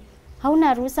huku.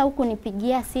 hauna ruhusa huku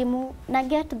nipigia simu na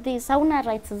get this, hauna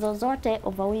rights zozote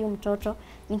over huyu mtoto.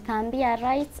 Nikaambia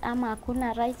rights ama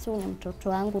hakuna rights, huyu ni mtoto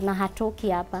wangu na hatoki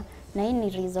hapa, na hii ni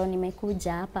reason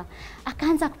nimekuja hapa.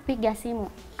 Akaanza kupiga simu,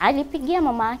 alipigia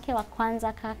mama yake wa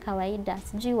kwanza kama kawaida,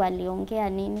 sijui waliongea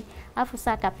nini, afu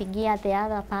sasa akapigia the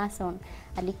other person,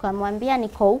 alikuwa mwambia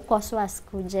niko huko so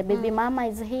asikuje, baby mama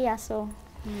is here so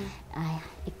aya,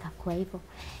 ikakuwa hivyo.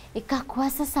 Ikakuwa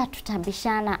sasa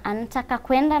tutabishana, anataka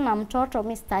kwenda na mtoto,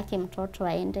 mimi sitaki mtoto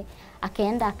aende.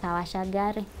 Akaenda akawasha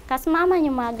gari, kasimama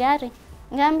nyuma ya gari,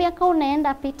 ngambia kwa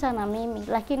unaenda pita na mimi,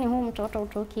 lakini huu mtoto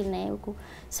utoki naye huku.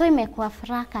 So imekuwa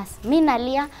fracas, mimi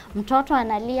nalia, mtoto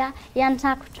analia,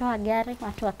 yanataka kutoa gari,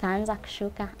 watu wakaanza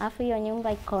kushuka. Afu hiyo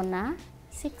nyumba iko na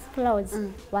 6 floors,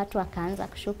 watu wakaanza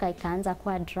kushuka, ikaanza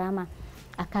kuwa drama.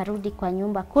 Akarudi kwa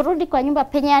nyumba, kurudi kwa nyumba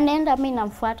penye anaenda mimi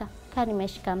namfuata, kama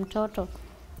nimeshika mtoto.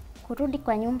 Kurudi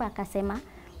kwa nyumba akasema,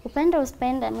 upende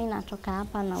usipende mimi natoka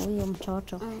hapa na huyo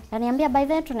mtoto. Kaniambia by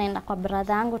the way tunaenda kwa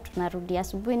brother yangu, tunarudi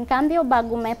asubuhi. Nikaambia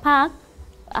bag umepack,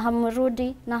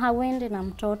 hamrudi na hawendi na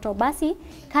mtoto. Basi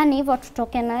kani hivyo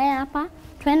tutoke na wewe hapa,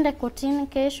 twende kotini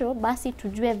kesho, basi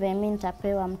tujue vile mimi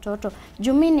nitapewa mtoto.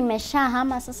 Juu mimi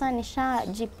nimeshahama sasa,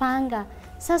 nishajipanga.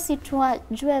 Sasa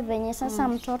tujue venye sasa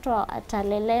mtoto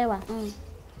atalelewa.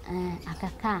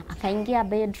 Akakaa, akaingia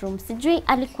bedroom. Sijui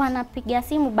alikuwa anapiga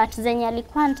simu, but zenye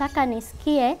alikuwa anataka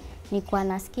nisikie, nilikuwa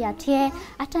nasikia tie,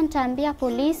 hata nitaambia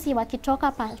polisi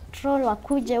wakitoka patrol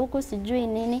wakuje huku sijui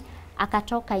nini.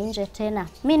 Akatoka nje tena.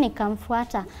 Mimi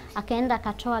nikamfuata, akaenda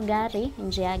akatoa gari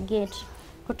nje ya gate.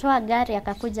 Kutoa gari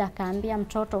akakuja akaambia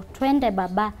mtoto, twende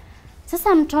baba.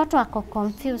 Sasa mtoto ako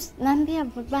confused. Naambia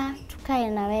baba, tukae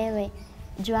na wewe.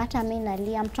 Juu hata mimi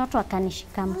nalia. Mtoto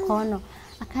akanishika mkono.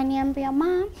 Akaniambia,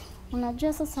 "Ma,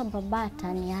 unajua sasa baba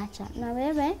ataniacha. Na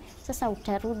wewe sasa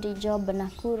utarudi job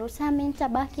Nakuru. Sasa mimi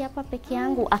nitabaki hapa peke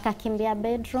yangu." Akakimbia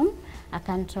bedroom,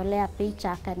 akanitolea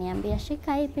picha, akaniambia,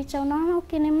 "Shika hii picha, unaona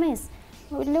ukinimiss?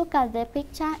 Look at the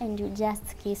picture and you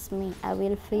just kiss me. I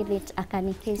will feel it."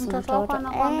 Akanikiss mtoto.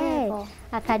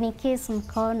 Akanikiss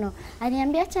mkono.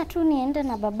 Aniambia acha tu niende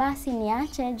na babasi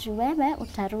niache juu wewe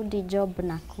utarudi job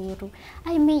Nakuru.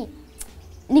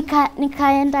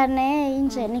 Nikaenda naye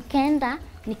nje, nikaenda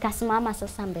nikasimama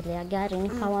sasa mbele ya gari,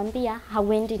 nikamwambia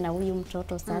hawendi na huyu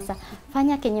mtoto sasa.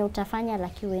 Fanya kenye utafanya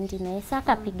lakini wendi naye. Sasa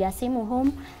akapiga simu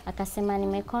home, akasema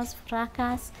nimecause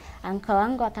fracas. Anka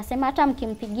wangu akasema hata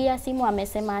mkimpigia simu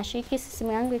amesema ashiki,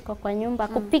 simu yangu iko kwa nyumba.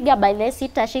 Kupiga by the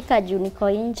sitashika juu niko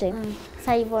nje.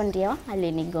 Sasa hivyo ndio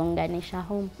alinigonganisha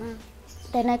home.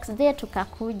 The next day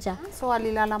tukakuja. So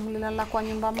mlilala kwa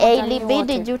nyumba moja ni wote?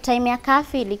 Ilibidi juu time ya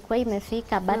kafi ilikuwa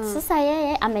imefika. But sasa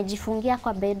yeye amejifungia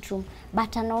kwa bedroom.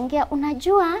 But anaongea,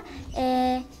 unajua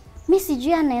mimi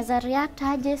sijui anaweza react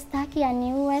aje, sitaki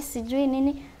aniue, sijui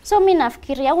nini. So mimi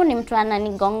nafikiria huyu ni mtu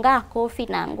ananigonga kofi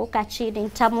na anguka chini,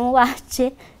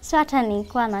 nitamuache. So hata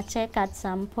nilikuwa nacheka at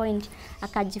some point.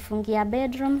 Akajifungia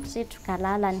bedroom, sisi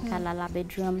tukalala, nikalala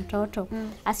bedroom mtoto.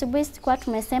 Asubuhi sikuwa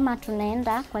tumesema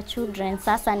tunaenda kwa children,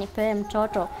 sasa nipewe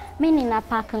mtoto. Mimi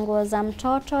ninapack nguo za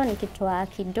mtoto, nikitoa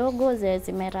kidogo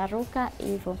zimeraruka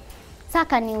hivyo. Sasa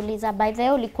akaniuliza, by the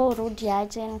way ulikuwa urudi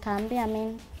aje? Nikaambia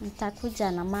mimi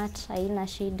nitakuja na mat, haina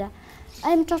shida.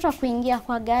 Mtoto kuingia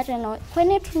kwa gari na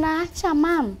kwani tunaacha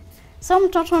mam. So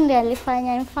mtoto ndiye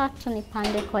alifanya in fact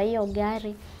nipande kwa hiyo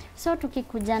gari. So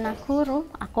tukikuja Nakuru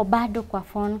ako bado kwa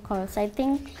phone calls. I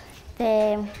think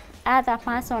the other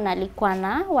person alikuwa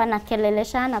na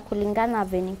wanakeleleshana kulingana na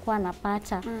vile nilikuwa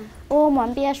napata.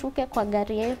 Mwambie shuke kwa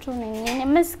gari yetu nini.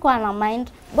 Mimi sikuwa na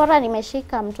mind. Bora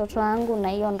nimeshika mtoto wangu na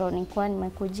hiyo ndo nilikuwa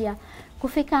nimekujia.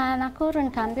 Kufika Nakuru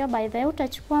nikaambia by the way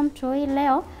utachukua mtu hii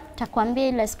leo, takwambia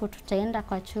ile siku tutaenda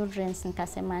kwa children's.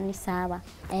 Nikasema ni sawa.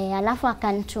 Alafu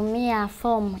akanitumia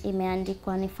form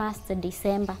imeandikwa ni 1st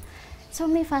December. So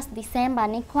mi 1st December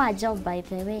nilikuwa job by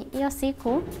the way. Hiyo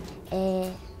siku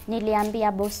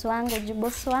niliambia boss wangu, juu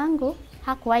boss wangu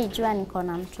hakuwahi jua niko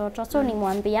na mtoto. So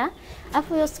nimwambia,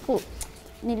 afu hiyo siku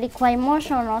nilikuwa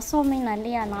emotional, so mimi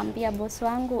nalia, naambia boss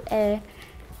wangu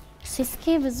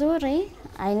sisikii vizuri,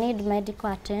 I need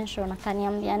medical attention.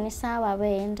 Akaniambia ni sawa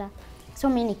wewe enda. So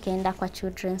mimi nikaenda kwa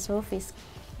children's office.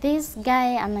 This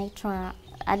guy anaitwa,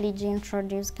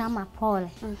 alijiintroduce kama Paul.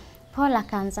 Paul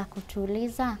akaanza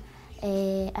kutuuliza,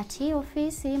 ati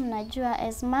ofisi mnajua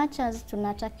as much as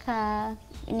tunataka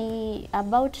ni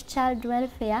about child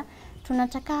welfare,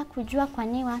 tunataka kujua kwa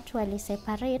nini watu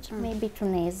waliseparate, maybe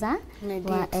tunaweza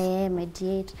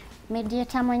mediate.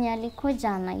 Mediator mwenye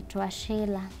alikuja anaitwa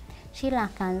Sheila. Sheila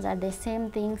akaanza the same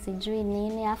thing, sijui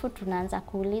nini, afu tunaanza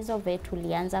kuulizwa vile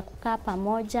tulianza kukaa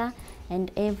pamoja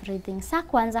and everything. Sasa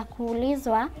kuanza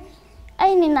kuulizwa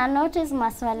nina notice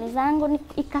maswali zangu,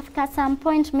 ikafika some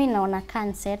point mimi naona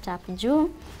can set up juu.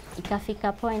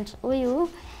 Ikafika point huyu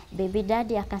baby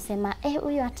daddy akasema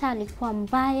huyu hata alikuwa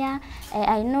mbaya,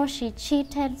 I know she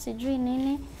cheated, sijui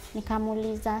nini.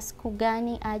 Nikamuuliza siku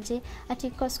gani aje,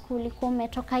 atiko siku ilikuwa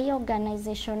umetoka hiyo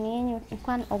organization yenu,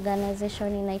 ilikuwa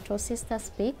organization inaitwa Sister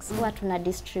Speaks, huwa tuna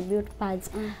distribute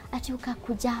pads. Ati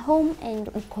ukakuja home and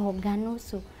ukaoga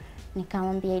nusu.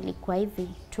 Nikamwambia ilikuwa hivi,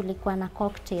 tulikuwa na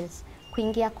cocktails.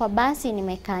 Kuingia kwa basi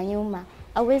nimekaa nyuma.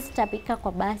 Hawezi tapika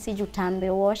kwa basi juu tambe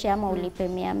uoshe ama ulipe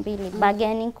 200. Bag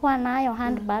nilikuwa nayo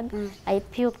handbag, I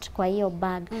puked kwa hiyo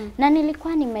bag. Na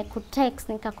nilikuwa nimekutext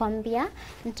nikakwambia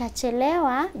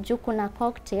nitachelewa juu kuna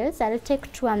cocktails, I'll take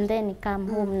 2 and then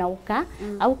come home na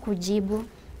au kujibu.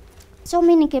 So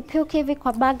mimi nikipuke hivi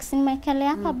kwa bag,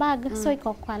 nimekelea kwa bag, so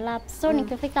iko kwa lap. So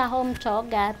nikifika home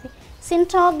toga hapi.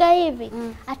 Sintoga hivi.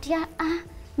 Ati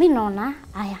mimi naona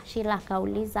aya Sheila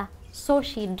kauliza, so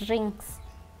she drinks.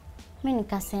 Mimi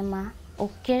nikasema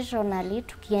occasionally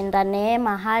tukienda naye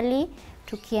mahali,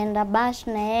 tukienda bash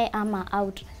naye ama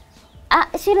out.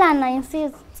 Sheila ana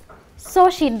insist, so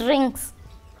she drinks.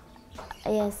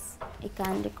 Yes,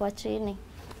 ikaandikwa chini.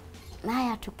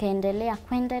 Naya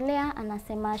kuendelea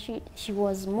anasema she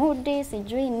was moody,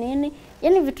 sijui nini.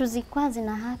 Yaani vitu zilikuwa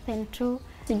zina happen tu.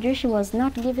 Sijui she was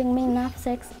not giving me enough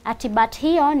sex. But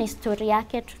hiyo ni story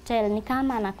yake to tell. Ni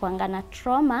kama anakuanga na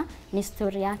trauma, ni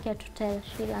story yake to tell.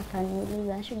 Sheila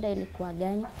akaniuliza shida ilikuwa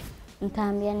gani?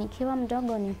 Nikaambia nikiwa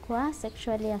mdogo nilikuwa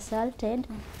sexually assaulted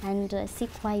and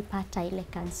sikuwahi pata ile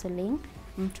counseling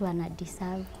mtu ana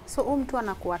deserve. So mtu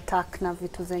anakuattack na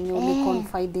vitu zenye uli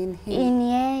confide in him. In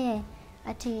yeye.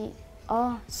 Ati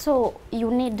so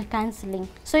you need counseling.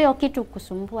 So hiyo kitu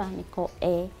kusumbua niko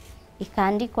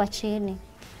ikaandikwa chini.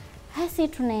 Hasi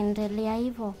tunaendelea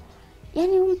hivyo.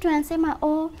 Yaani mtu anasema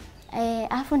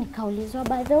afu nikaulizwa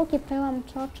baadhi ukipewa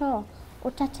mtoto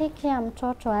utatake care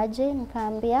mtoto aje?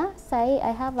 Nikaambia sai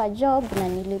I have a job na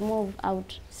nilimove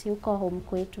out, si uko home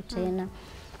kwetu tena.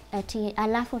 Ati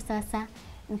alafu sasa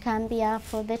nikaambia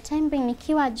for the time being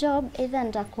nikiwa job either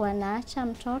nitakuwa naacha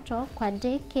mtoto kwa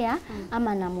daycare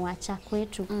ama namwacha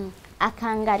kwetu.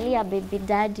 Akaangalia baby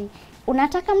daddy,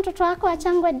 unataka mtoto wako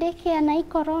achangwe daycare na hii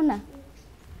corona?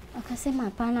 Akasema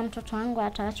hapana, mtoto wangu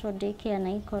ataachwa daycare na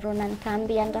hii corona.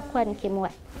 Nikaambia nitakuwa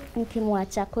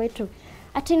nikimwacha kwetu.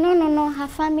 Ati no, her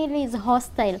family is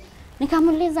hostile.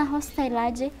 Nikamuuliza hostile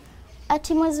aje?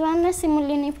 Ati mwezi wa 4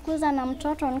 simulinifukuza na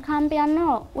mtoto. Nikaambia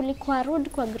no, ulikuwa rude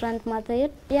kwa grandmother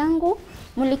yangu,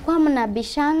 mlikuwa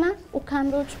mnabishana,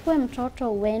 ukaambia uchukue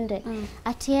mtoto uende.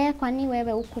 Ati yeye kwani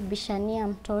wewe ukubishania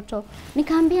mtoto?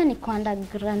 Nikaambia ni kwa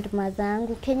grandmother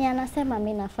yangu, Kenya anasema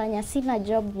mimi nafanya, sina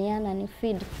job, ni ana ni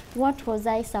feed. What was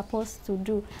I supposed to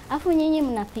do? Afu nyinyi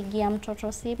mnapigia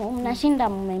mtoto simu, mnashinda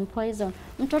mmempoison.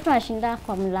 Mtoto ashinda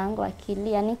kwa mlango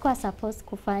akilia, nilikuwa supposed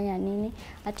kufanya nini?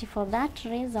 Ati for that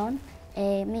reason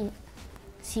mi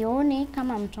sioni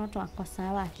kama mtoto ako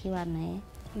sawa akiwa naye.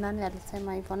 Nani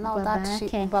alisema hivyo? Now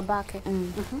that babake.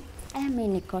 Mimi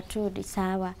niko tu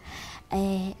sawa.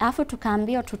 Afu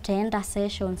tukaambiwa tutaenda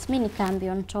sessions. Mimi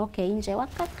nikaambiwa nitoke nje.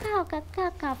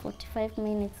 Wakakaa 45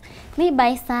 minutes. Mimi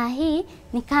by saa hii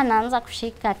naanza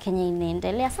kushika kenye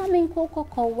inaendelea. Sasa mimi huko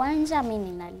kwa uwanja mimi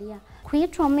ninalia.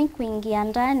 Kuitwa mimi kuingia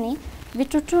ndani,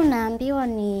 vitu tu naambiwa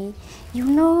ni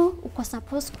uko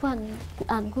supposed kuwa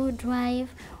a good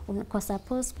wife, uko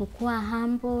supposed kuwa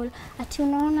humble. Ati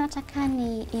unaona hata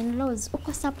ni in-laws,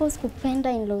 uko supposed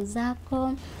kupenda in-laws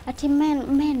zako. Ati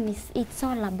men it's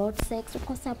all about sex.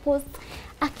 Uko supposed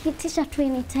akitisha tu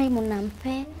anytime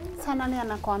unampe. Sana nani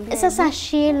anakuambia? Sasa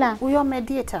Sheila, huyo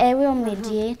mediator. Huyo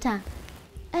mediator.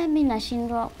 Mimi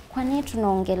nashindwa kwa nini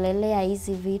tunaongelelea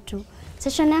hizi vitu.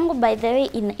 Session yangu by the way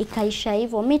ikaisha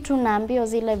hivyo. Mimi tu naambia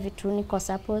zile vitu niko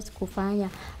supposed kufanya.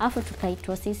 Afu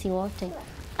tukaitwa sisi wote.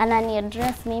 Anani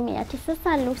address mimi ati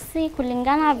sasa Lucy,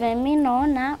 kulingana vile mimi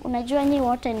naona, unajua nyinyi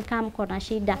wote ni kama mko na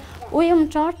shida. Huyu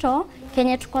mtoto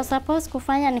kenye tuko supposed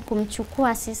kufanya ni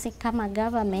kumchukua sisi kama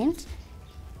government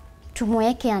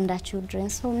tumweke under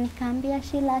children's home. Nikaambia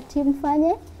Sheila ati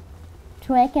mfanye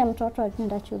tuweke mtoto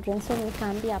under children's home.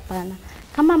 Nikaambia hapana.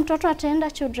 Kama mtoto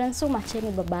ataenda children's home,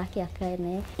 acheni babake akae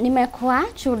naye. Nimekuwa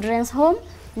children's home,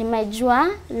 nimejua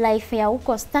life ya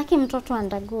huko, sitaki mtoto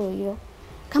undergo hiyo.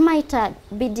 Kama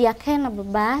itabidi akae na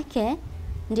babake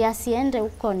ndiye asiende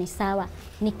huko ni sawa.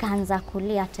 Nikaanza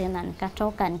kulia tena,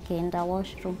 nikatoka nikaenda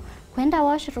washroom. Kwenda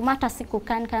washroom hata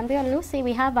sikukaa, nikaambia Lucy,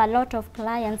 we have a lot of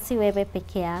clients, si wewe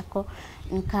peke yako.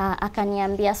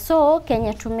 Akaniambia so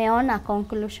kenye tumeona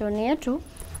conclusion yetu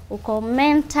uko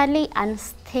mentally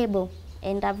unstable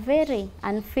and a very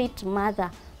unfit mother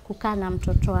kukaa na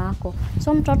mtoto wako.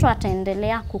 So mtoto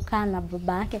ataendelea kukaa na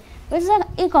babake.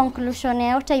 Hii conclusion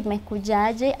yote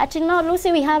imekujaje? Ati no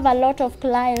Lucy, we have a lot of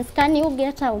clients. Can you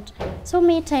get out? So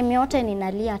me time yote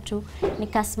ninalia tu.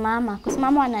 Nikasimama.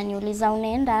 Kusimama ananiuliza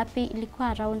unaenda wapi? Ilikuwa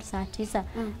around saa 9.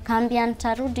 Kaambia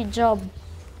nitarudi job.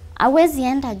 Hawezi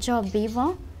enda job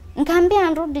hivyo. Nikaambia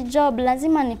nirudi job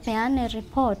lazima nipeane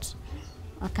report.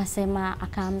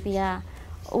 Akaambia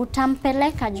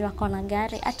utampeleka juu ako na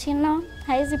gari. Ati no,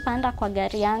 haizi panda kwa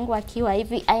gari yangu akiwa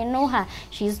hivi. I know her,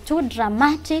 she's too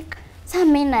dramatic. Sasa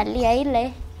mimi nalia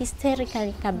ile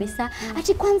hysterical kabisa.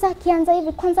 Ati kwanza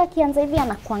akianza hivi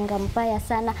anakuanga mbaya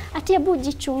sana. Ati hebu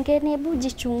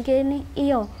jichungeni.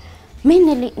 Hiyo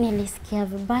mimi nilisikia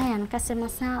vibaya, nikasema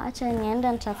sawa, acha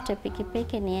niende nitafute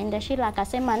pikipiki niende. Sheila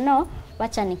akasema no,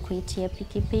 wacha nikuitie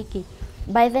pikipiki.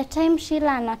 By the time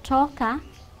Sheila anatoka,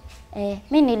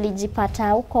 mimi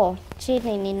nilijipata huko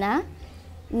chini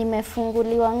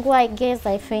nimefunguliwa nguo. I guess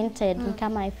I fainted.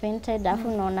 Kama I fainted,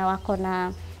 afu naona wako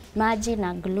na maji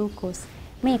na glucose.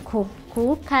 Mimi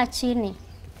kukaa chini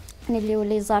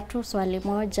niliuliza tu swali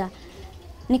moja,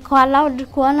 niko allowed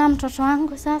kuona mtoto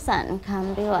wangu sasa?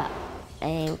 Nikaambiwa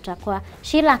utakuwa.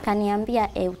 Sheila akaniambia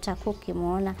utakuwa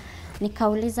ukimuona.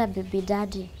 Nikauliza bibi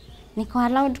daddy, niko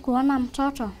allowed kuona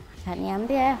mtoto?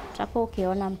 Akaniambia utakuwa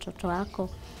ukiona mtoto wako.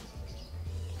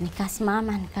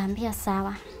 Nikasimama nikaambia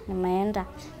sawa, nimeenda.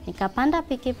 Nikapanda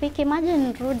pikipiki maji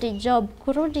nirudi job.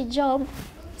 Kurudi job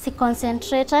si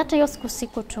concentrate, hata hiyo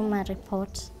siku tuma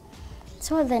report.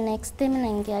 So the next time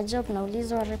naingia job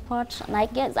naulizwa report, na I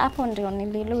guess hapo ndio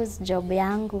nililose job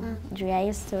yangu juu ya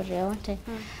hiyo story yote.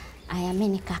 Aya, mimi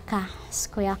nikakaa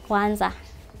siku ya kwanza.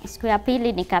 Siku ya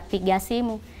pili nikapiga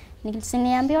simu.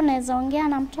 Nilisiniambia unaweza ongea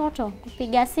na mtoto.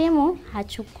 Kupiga simu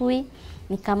hachukui.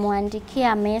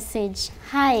 Nikamwandikia message,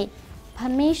 hi,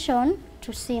 permission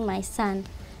to see my son.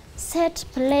 Set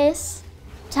place,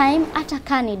 time, hata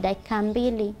kani dakika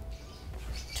 2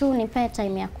 tu nipe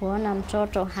time ya kuona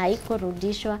mtoto.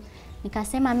 Haikurudishwa.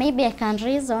 Nikasema maybe I can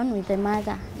reason with the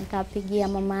mother. Nikapigia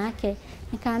mama yake.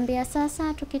 Nikaambia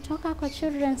sasa tukitoka kwa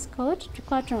children's court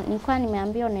nilikuwa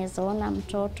nimeambiwa unaweza ona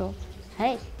mtoto.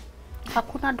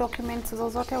 Hakuna documents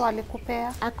zozote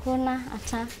walikupea? Hakuna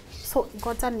hata. So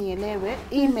ngoja nielewe,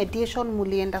 hii mediation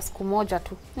mulienda siku moja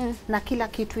tu na kila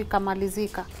kitu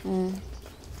ikamalizika.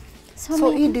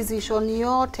 So hii decision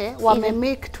yote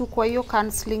make tu kwa hiyo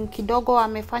counseling kidogo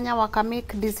wamefanya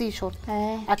make decision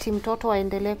ati mtoto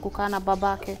aendelee kukaa na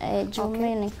babake.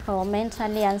 Mimi niko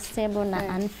mentally unstable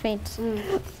na unfit.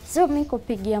 So mimi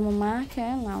kupigia mama yake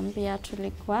naambia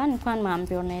nilikuwa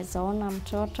nimeambia unaweza ona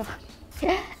mtoto.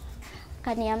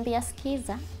 Kaniambia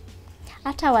sikiza,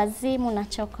 hata wazimu na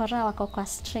chokora wako kwa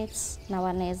streets na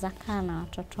wanaweza kaa na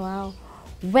watoto wao.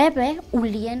 Wewe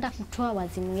ulienda kutoa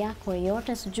wazimu yako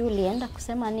yote, sijui ulienda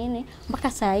kusema nini,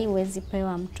 mpaka saa hii huwezi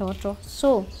pewa mtoto.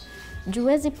 So juu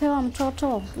huwezi pewa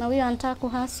mtoto na huyo anataka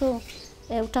kuhasu,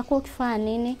 utakuwa ukifanya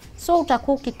nini? So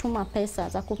utakuwa ukituma pesa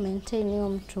za kumaintain hiyo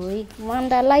mtu hii.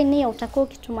 Underline hiyo, utakuwa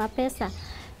ukituma pesa.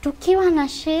 Tukiwa na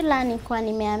Sheila nilikuwa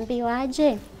nimeambiwa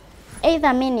aje,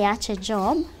 either mimi niache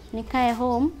job, nikae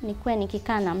home, nikuwe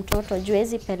nikikaa na mtoto, juu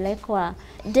hawezi pelekwa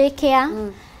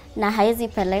daycare na hawezi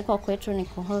pelekwa kwetu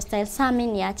niko hostel. Sasa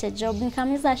mimi niache job.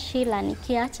 Nikamiza Sheila,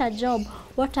 nikiacha job,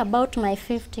 what about my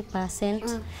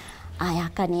 50%? Aya,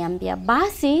 akaniambia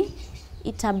basi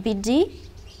itabidi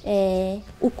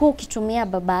uko ukitumia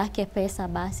baba yake pesa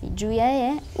basi. Juu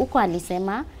yeye uko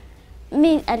alisema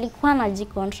alikuwa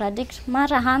anajicontradict,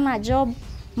 mara hana job,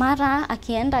 mara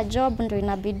akienda job ndio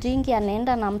inabidingi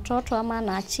anaenda na mtoto ama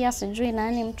anaachia sijui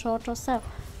nani mtoto. So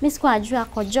mimi sikujua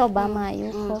ako job ama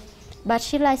yuko. But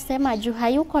Sheila isema juu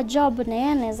hayuko job na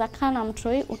yeye anaweza kaa na mtu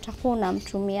huyu, utakuwa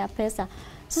unamtumia pesa.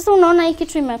 Sasa unaona hii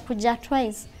kitu imekuja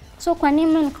twice. So kwa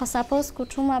nini niko supposed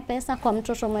kutuma pesa kwa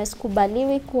mtoto mwe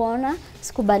sikubaliwi kuona,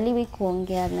 sikubaliwi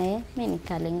kuongea naye? Mimi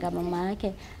nikalenga mama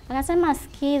yake. Akasema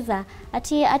sikiza,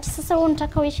 ati sasa wewe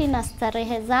unataka uishi na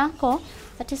starehe zako,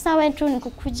 ati sawa wewe tu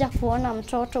nikukuja kuona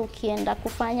mtoto ukienda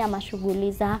kufanya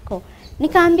mashughuli zako.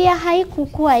 Nikaambia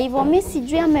haikukua hivyo, mimi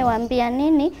sijui amewaambia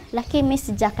nini, lakini mimi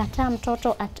sijakataa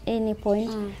mtoto at any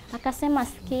point. Akasema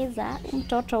sikiza,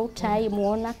 mtoto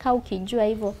utaimuona kaa ukijua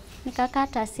hivyo.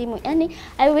 Nikakata simu. Yani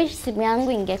I wish simu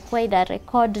yangu ingekuwa ida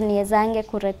record, niwezange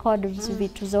kurecord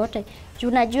vitu zote. Juu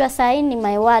unajua saa hii ni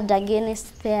my word against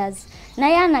theirs. Na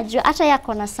yeye anajua hata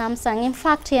yako na Samsung. In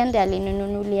fact yeye ndiye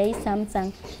alininunulia hii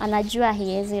Samsung. Anajua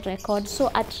hiezi record.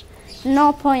 So at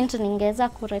no point ningeweza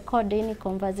kurecord any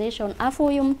conversation. Afu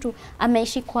huyu mtu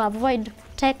ameishi ku avoid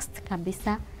text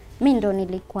kabisa. mimi ndo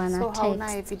nilikuwa na text. So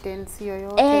hauna evidence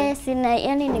yoyote? Sina,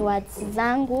 yani ni words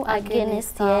zangu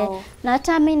against ye. Na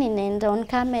hata mimi ninaenda on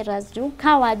cameras juu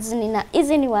ka words nina,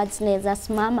 hizi ni words naweza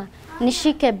simama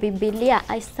nishike Biblia,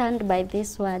 I stand by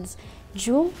these words.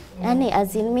 Juu yani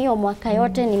azimio mwaka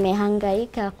yote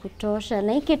nimehangaika kutosha,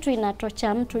 na hii kitu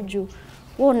inatocha mtu juu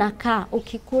wewe unakaa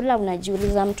ukikula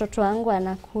unajiuliza mtoto wangu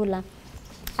anakula.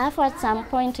 Alafu at some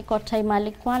point iko time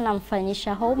alikuwa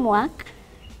anamfanyisha homework,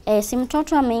 si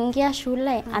mtoto ameingia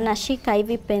shule anashika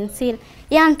hivi pencil,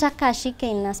 yeye anataka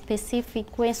ashike in a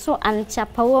specific way, so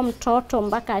anachapa huo mtoto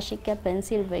mpaka ashike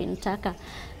pencil vile nitaka.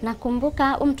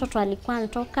 Nakumbuka huyo mtoto alikuwa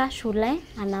anatoka shule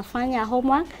anafanya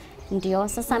homework, ndio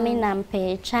sasa mimi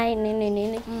nampe chai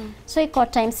nini. So iko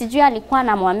time sijui alikuwa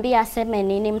anamwambia aseme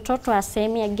nini, mtoto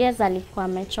aseme geza alikuwa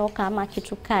amechoka ama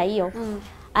kitu kaa hiyo.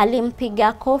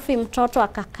 Alimpiga kofi mtoto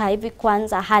akakaa hivi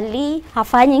kwanza,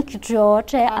 hafanyi kitu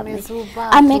yote,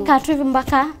 amekaa tu hivi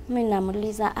mpaka mimi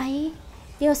namuuliza ai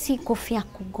hiyo si kofi ya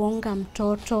kugonga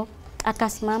mtoto.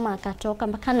 Akasimama akatoka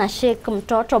mpaka na shake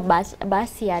mtoto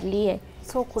basi alie.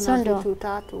 So kuna vitu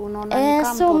tatu unaona ni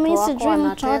kama so mtoto mimi wako sijui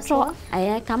mtoto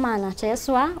kama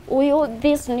anateswa huyu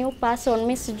this new person,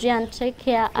 mimi sijui an take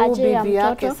care aje ya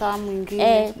mtoto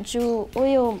juu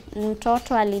huyu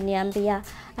mtoto aliniambia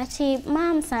ati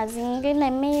mam saa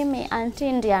zingine mimi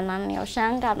auntie ndiye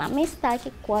ananioshanga na mimi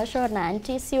sitaki kuoshwa na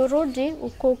auntie, si urudi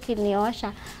uko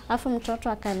ukiniosha. Alafu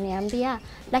mtoto akaniambia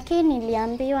lakini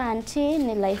niliambiwa auntie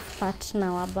ni life partner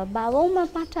wa baba, wewe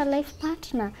umepata life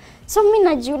partner. So mimi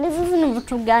najiuliza hizi ni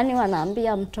vitu gani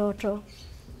wanaambia mtoto.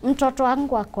 Mtoto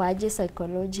wangu ako aje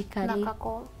psychologically? Na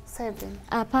kako 7?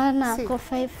 Hapana, ako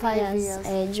 5 years.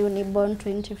 June born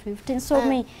 2015. So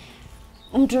mimi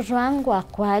mtoto wangu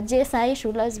ako aje? Saa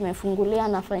shule zimefunguliwa,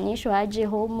 anafanyishwa aje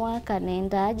homework,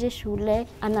 anaenda aje shule,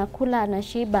 anakula,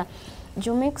 anashiba.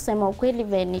 Jumi kusema ukweli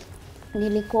veni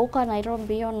nilikuwa huko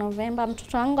Nairobi hiyo November,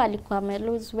 mtoto wangu alikuwa ame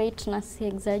lose weight na si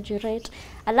exaggerate.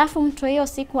 Alafu mtu hiyo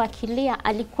siku akilia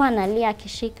alikuwa analia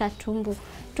akishika tumbo.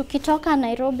 Tukitoka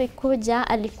Nairobi kuja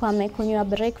alikuwa amekunywa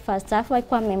breakfast, alafu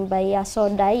alikuwa amembaia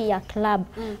soda hii ya club.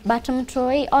 But mtu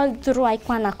hiyo all through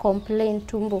alikuwa na complain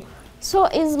tumbo. So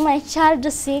is my child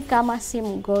sick kama si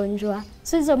mgonjwa?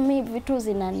 So hizo mi vitu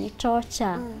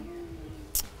zinanitocha.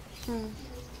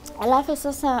 Alafu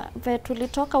sasa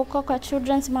tulitoka huko kwa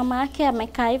children's, mama yake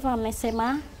amekaa hivyo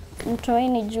amesema mtoi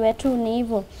ni juu tu ni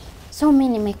hivyo. So mimi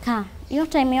nimekaa hiyo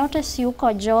time yote si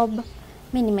uko job,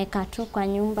 mimi nimekaa tu kwa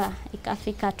nyumba.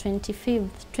 Ikafika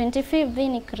 25th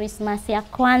ni Christmas ya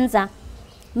kwanza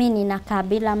mimi ninakaa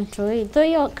bila mtoi. Though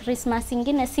hiyo Christmas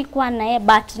ingine sikuwa naye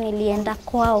but nilienda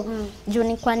kwao. Juu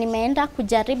nilikuwa nimeenda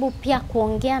kujaribu pia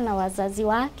kuongea na wazazi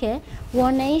wake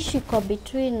uone issue iko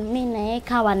between mimi na yeye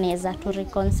kawa naweza to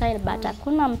reconcile, but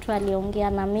hakuna mtu aliongea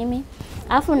na mimi.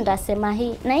 Alafu ndasema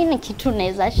hii na hii ni kitu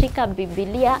naweza shika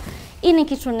Biblia, hii ni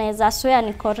kitu naweza swear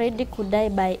niko ready to die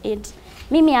by it.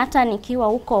 Mimi hata nikiwa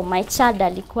huko my child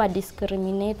alikuwa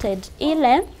discriminated.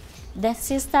 Ile the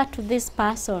sister to this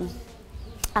person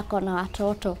ako na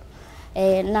watoto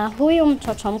na huyu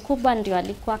mtoto mkubwa ndio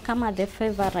alikuwa kama the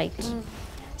favorite.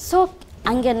 So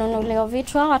angenunuliwa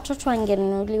vitu, watoto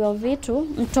angenunuliwa vitu,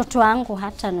 mtoto wangu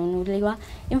hata nunuliwa.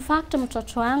 In fact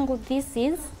mtoto wangu this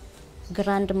is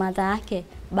grandmother yake,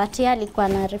 but yeye alikuwa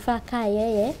anarifa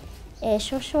yeye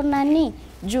shosho nani,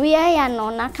 juu yeye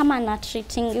anaona kama na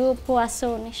treating you poor,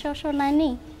 so ni shosho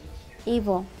nani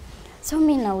hivyo. So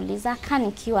mimi nauliza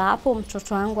nikiwa hapo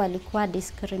mtoto wangu alikuwa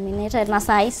discriminated na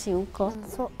saisi huko.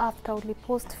 So after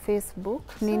ulipost Facebook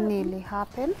nini ili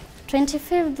happen?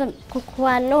 25th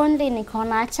kukua lonely,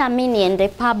 nikaona acha mimi niende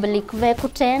public ve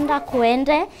kutenda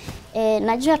kuende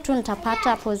najua tu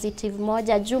nitapata positive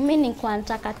moja. Juu mimi nilikuwa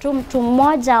nataka tu mtu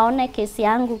mmoja aone kesi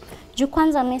yangu. Juu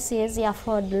kwanza mimi siwezi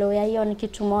afford lawyer, hiyo ni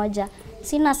kitu moja.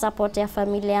 Sina support ya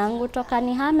familia yangu toka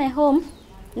nihame home.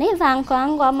 Neither uncle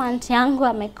yangu ama auntie yangu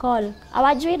amecall.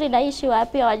 Hawajui ninaishi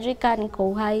wapi, hawajui kama niko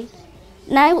uhai.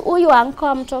 Na huyu uncle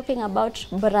I'm talking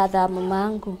about brother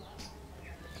mamangu.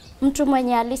 Mtu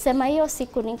mwenye alisema hiyo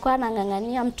siku nilikuwa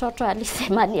nangangania mtoto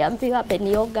alisema niambiwa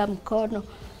amenioga mkono.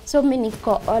 So mimi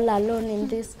niko all alone in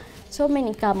this. So mimi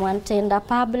nikamwa nitaenda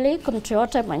public, mtu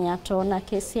yote mwenye ataona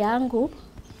kesi yangu.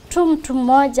 Tu mtu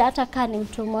mmoja, hata kama ni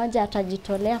mtu mmoja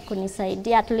atajitolea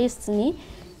kunisaidia, at least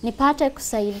nipate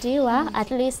kusaidiwa,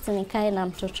 at least nikae na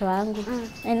mtoto wangu.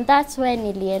 And that's why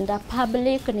nilienda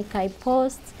public,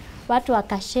 nikaipost, watu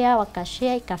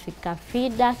wakashare, ikafika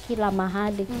feeder kila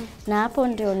mahali. Na hapo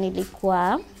ndio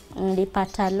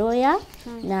nilipata lawyer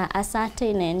na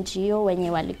asante na NGO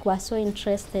wenye walikuwa so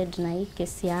interested na hii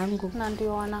kesi yangu. Na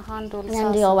ndio wana handle sasa. Na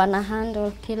ndio wana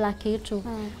handle kila kitu.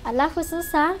 Alafu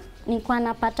sasa nilikuwa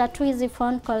napata tu hizi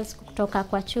phone calls kutoka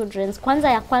kwa children's.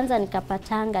 Kwanza ya kwanza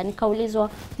nikapatanga, nikaulizwa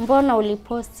mbona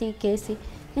uliposti kesi?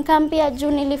 Nikamwambia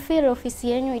juu nilifeel ofisi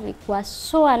yenu ilikuwa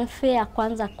so unfair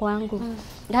kwanza kwangu.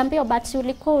 Nikamwambia but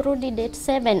ulikuwa urudi date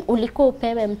 7, ulikuwa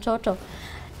upewe mtoto.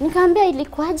 Nikamwambia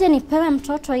ilikuwaje nipewe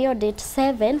mtoto hiyo date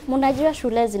 7? Mnajua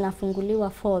shule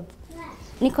zinafunguliwa 4th.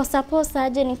 Nilikuwa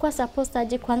supposed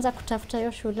aje kwanza kutafuta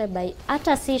hiyo shule by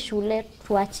hata si shule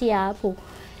tuachia hapo.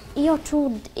 Hiyo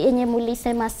tu yenye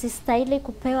mlisema sistahili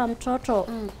kupewa mtoto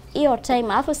hiyo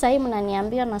time. Alafu sasa hivi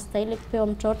mnaniambia nastahili kupewa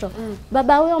mtoto.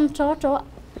 Baba huyo mtoto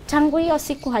tangu hiyo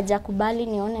siku hajakubali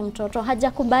nione mtoto,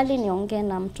 hajakubali niongee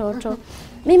na mtoto.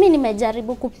 Mimi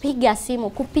nimejaribu kupiga simu,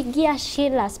 kupigia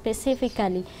Sheila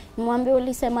specifically. Nimwambie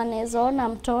ulisema naezaona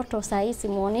mtoto, saa hii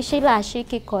simuoni. Sheila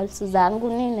ashiki calls zangu,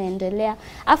 nini naendelea.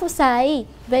 Afu saa hii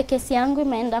vacancy yangu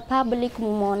imeenda public,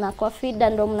 mumeona kwa feed,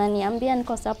 ndo mnaniambia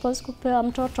niko supposed kupewa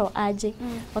mtoto aje.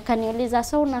 Wakaniuliza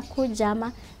so unakuja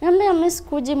ama? Niambia mimi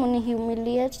sikuji,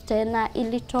 mnihumiliate tena,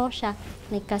 ilitosha.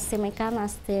 Nikasemekana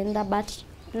stenda but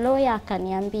lawyer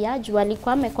akaniambia juu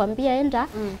alikuwa amekwambia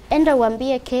enda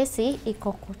uambie kesi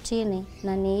iko kotini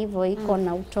na ni hivyo iko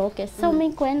na utoke. So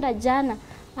mimi kwenda jana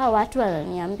hao watu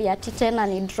wananiambia ati tena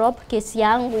ni drop kesi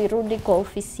yangu irudi kwa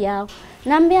ofisi yao.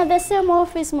 Naambia the same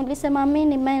office mlisema mimi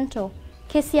ni mentor.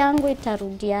 Kesi yangu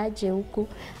itarudiaje huku?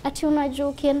 Ati unajua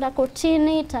ukienda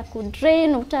kotini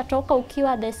itakudrain, utatoka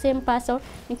ukiwa the same person.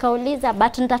 Nikauliza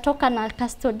but nitatoka na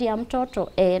custody ya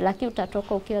mtoto. Lakini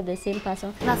utatoka ukiwa the same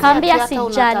person. Kaambia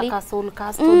sijali. Unataka sole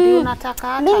custody, unataka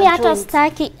hata mimi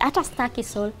hata staki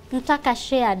sole. Nataka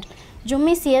shared. Juu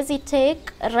mimi siwezi take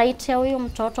right ya huyu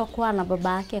mtoto kuwa na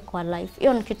baba yake kwa life.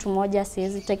 Hiyo ni kitu moja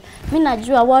siwezi take. Mimi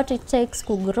najua what it takes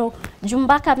to grow. Juu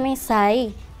mpaka mimi saa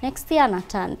hii next year na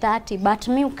turn 30 but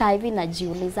mimi ukaa hivi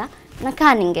najiuliza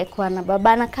nakaa ningekuwa na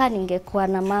baba, nakaa ningekuwa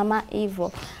na mama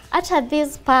hivyo. Hata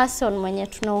this person mwenye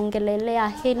tunaongelelea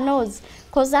he knows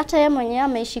cause hata yeye mwenyewe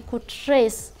ameishi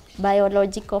kutrace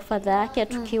biological father yake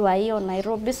tukiwa hiyo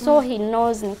Nairobi, so he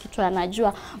knows ni kitu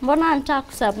anajua. Mbona anataka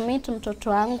kusubmit mtoto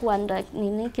wangu anda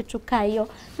nini kitu ka hiyo?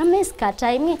 Na mimi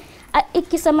sikatai. Mimi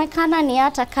ikisemekana ni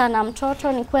hata kana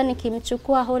mtoto nikuwe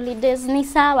nikimchukua holidays ni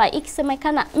sawa.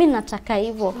 Ikisemekana mimi nataka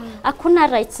hivyo. Hakuna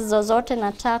rights zozote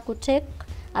nataka kutake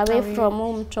away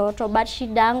from mtoto, but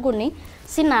shida yangu ni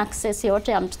sina access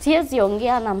yote ya mtoto. Siwezi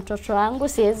ongea na mtoto wangu,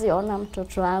 siwezi ona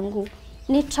mtoto wangu.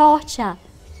 Ni torture.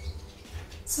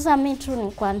 Sasa mimi tu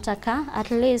nilikuwa nataka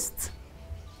at least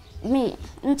mimi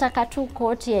nataka tu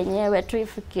koti yenyewe tu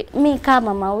ifike. Mimi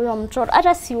kama mama huyo mtoto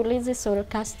hata siulizi sole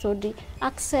custody,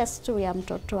 access tu ya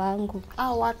mtoto wangu.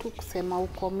 Watu kusema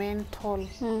uko mental.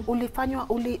 Ulifanywa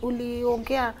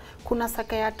uliongea, kuna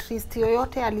psychiatrist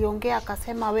yoyote aliongea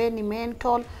akasema we ni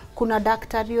mental? Kuna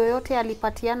daktari yoyote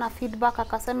alipatiana feedback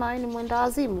akasema we ni mwenda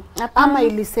wazimu? Ama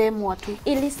ilisemwa tu?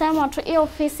 Ilisemwa tu. Hiyo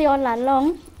ofisi all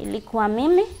along ilikuwa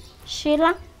mimi,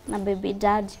 Sheila na baby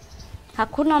daddy.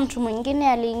 Hakuna mtu mwingine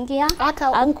aliingia.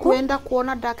 Hata ukuenda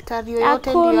kuona daktari yoyote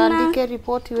ndio andike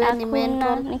report wewe ni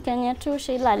mental? Ni Kenya tu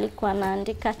Sheila alikuwa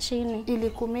anaandika chini.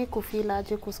 Ilikumii kufeel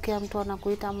aje kusikia mtu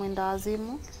anakuita mwenda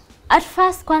wazimu? At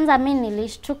first kwanza mimi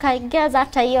nilishtuka, I guess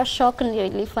hata hiyo shock ndio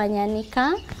ilifanya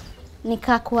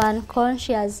nikakuwa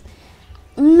unconscious.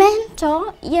 Mental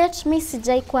yet mimi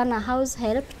sijaikuwa na house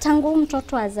help tangu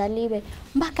mtoto azaliwe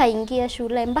mpaka ingie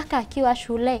shule, mpaka akiwa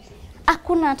shule.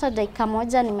 Hakuna hata dakika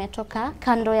moja nimetoka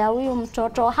kando ya huyu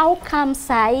mtoto. How come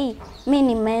sai mimi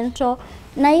ni mental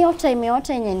na hiyo time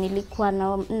yote yenye nilikuwa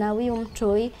na huyu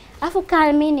mtoi? Afu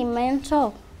kama mimi ni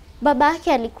mental,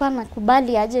 babake alikuwa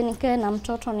nakubali aje nikae na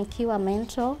mtoto nikiwa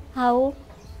mental? How?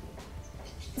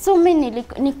 So mimi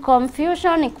ni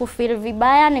confusion, ni kufeel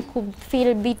vibaya, ni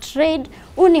kufeel betrayed.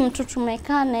 Ni mtu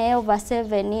tumekaa naye over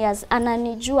 7 years,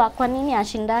 ananijua. Kwa nini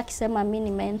ashinda akisema mimi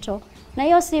ni mental? Na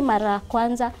hiyo si mara ya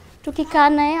kwanza. Tukikaa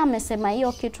naye amesema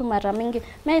hiyo kitu mara mingi.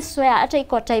 Mimi swear hata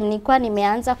iko time nilikuwa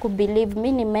nimeanza kubelieve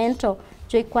mimi ni mental.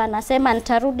 Joikuwa anasema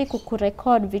nitarudi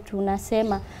kukurecord vitu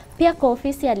unasema. Pia kwa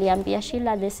ofisi aliambia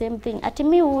Sheila the same thing. Ati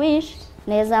mimi wish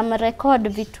naweza mrecord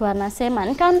vitu anasema.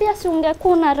 Nikamwambia si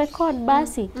ungekuwa na record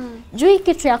basi. Juu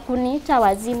kitu ya kuniita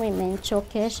wazimu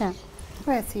imenichokesha.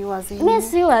 Wewe si wazimu. Mimi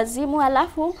si wazimu.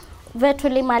 Alafu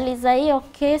tulimaliza hiyo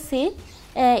kesi.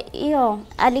 Hiyo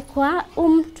alikuwa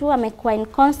mtu amekuwa in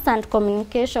constant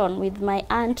communication with my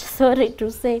aunt, sorry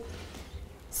to say.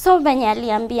 So venye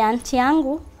aliambia auntie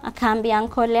yangu, akaambia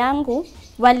uncle yangu,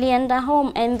 walienda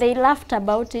home and they laughed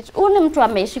about it. Ni mtu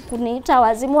ameishi kuniita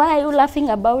wazimu. Why are you laughing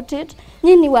about it?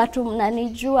 Nyinyi watu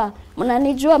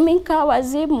mnanijua mimi kama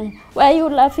wazimu. Why are you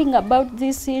laughing about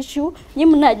this issue?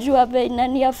 Nyinyi mnajua vile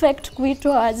inani affect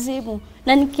kuitwa wazimu.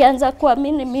 na nikianza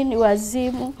kuamini mimi ni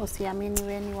wazimu. Usiamini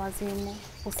wewe ni wazimu.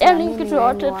 Yaani kitu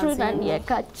yote tu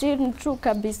inaniweka chini tu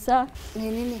kabisa. Ni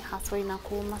nini haswa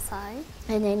inakuuma sai?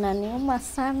 Yenye inaniuma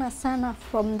sana sana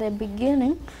from the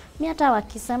beginning. Mimi hata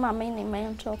wakisema mimi ni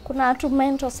mental. Kuna watu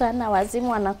mental sana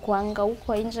wazimu wanakuanga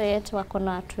huko nje yetu wako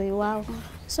na watu wao.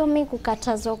 So mimi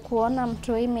kukatazwa kuona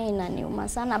mtu mimi inaniuma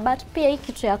sana. But pia hii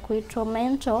kitu ya kuitwa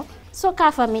mental, so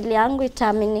kama familia yangu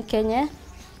itaamini kenye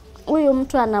huyu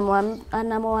mtu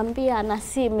anamwambia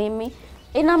anasi mimi,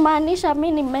 inamaanisha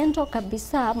mimi ni mental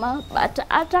kabisa ama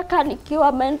hata kama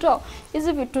nikiwa mental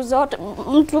hizi vitu zote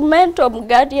mtu mental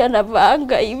mgani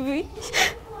anavaanga hivi?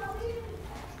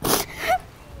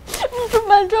 Mtu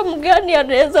mental mgani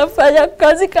anaweza fanya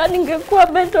kazi? Kama ningekuwa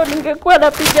mental ningekuwa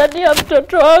napigania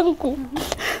mtoto wangu.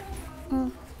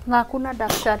 Na hakuna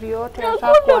daktari yote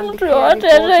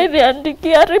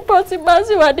atakuandikia ripoti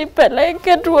basi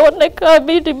wanipeleke tuone kama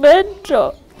mimi ni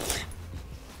mental.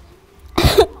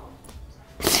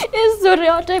 History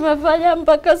yote imefanya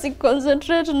mpaka si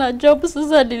concentrate na job,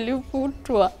 sasa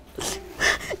nilifutwa.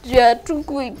 Jia tu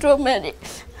kuitwa meni.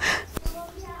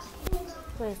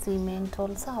 Wewe si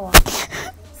mental, sawa?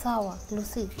 Sawa,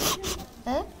 Lucy.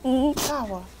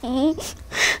 Sawa.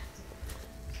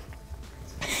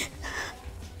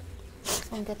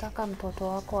 Ungetaka mtoto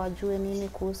wako ajue nini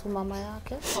kuhusu mama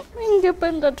yake?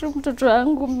 Ningependa tu mtoto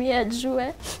wangu mimi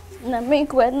ajue. Na mimi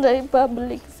kwenda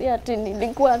public si ati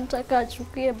nilikuwa nataka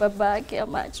achukie babake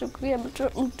ama achukie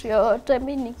mtu yote.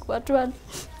 Mimi nilikuwa tu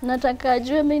nataka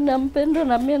ajue mimi nampenda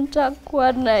na mimi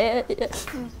nitakuwa na yeye.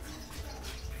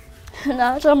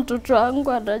 Na hata mtoto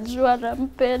wangu anajua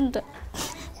nampenda.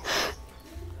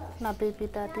 Na baby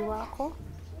daddy wako?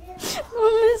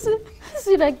 Mimi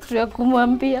sina kitu ya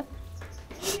kumwambia.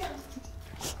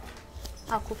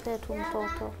 Akupe tu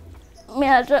mtoto. Mimi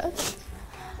hata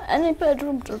anipe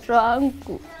tu mtoto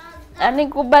wangu.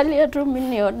 Anikubalie tu mimi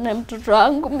nione mtoto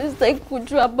wangu. Mimi sitaki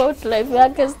kujua about life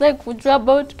yake, sitaki kujua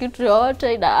about kitu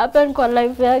yote ina happen kwa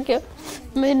life yake.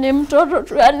 Mimi ni mtoto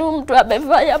tu, yani mtu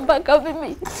amefanya mpaka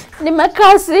mimi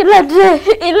nimekaa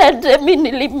ile day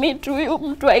mimi nilimit huyu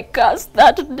mtu I cast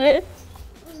that day.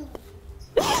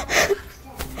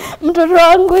 Mtoto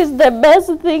wangu is the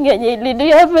best thing yenye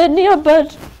ilinihappen,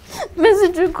 but mimi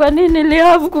sijui kwa nini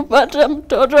nilihavu kupata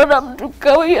mtoto na mtu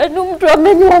kawi, yani mtu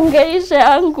amenihangaisha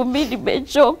yangu. Mimi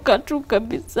nimechoka tu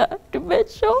kabisa,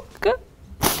 nimechoka.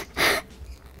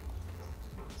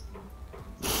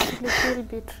 You feel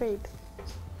betrayed?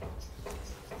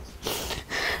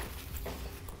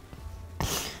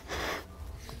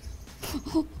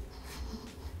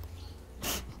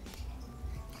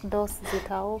 Doors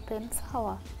zita open,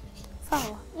 sawa?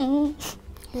 Sawa? In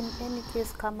any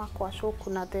case kama kwa show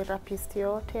kuna therapist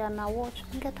yote ana watch,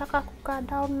 ungetaka kukaa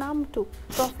down na mtu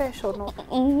professional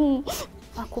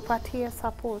akupatie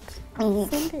support,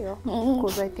 si ndio?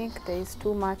 Because I think there is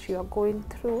too much you are going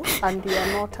through and you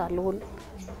are not alone.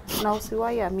 Na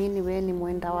usiwahi amini wewe ni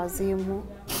mwenda wazimu.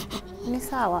 Ni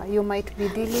sawa, you might be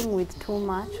dealing with too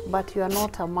much but you are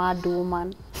not a mad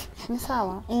woman. Ni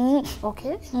sawa?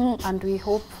 Okay? And we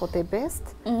hope for the best.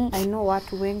 I know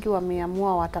watu wengi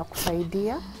wameamua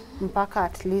watakusaidia mpaka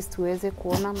at least uweze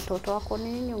kuona mtoto wako.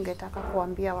 Nini ungetaka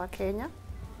kuambia Wakenya?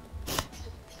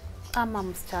 Ama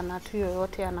msichana tu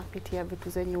yoyote anapitia vitu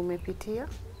zenye umepitia?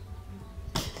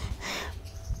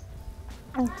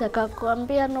 Nataka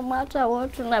kuambia no matter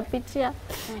what tunapitia,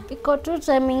 iko tu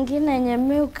time nyingine yenye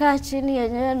mimi ukaa chini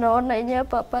yenyewe naona yenyewe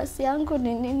papasi yangu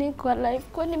ni nini kwa life.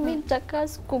 Kwani mimi nitakaa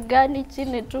siku gani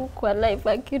chini tu kwa life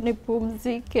lakini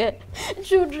pumzike.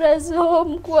 Children's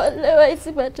home kwa lewa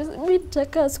isipate, mimi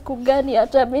nitakaa siku gani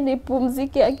hata mimi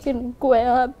nipumzike lakini kuwe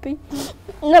happy.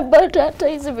 Na bado hata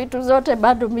hizi vitu zote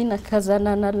bado mimi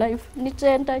nakazana na life.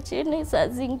 Nitaenda chini saa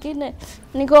zingine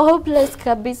niko hopeless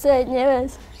kabisa yenyewe.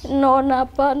 Naona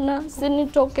hapana,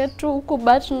 sinitoke tu huku,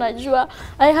 but najua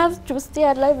I have to stay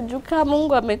alive juu kama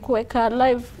Mungu amekuweka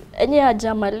alive enye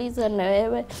hajamaliza na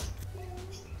wewe.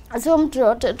 Sio mtu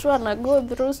yote tu ana go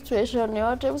through situation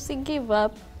yote, usi give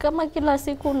up. Kama kila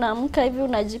siku unaamka hivi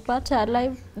unajipata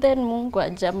alive, then Mungu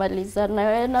hajamaliza na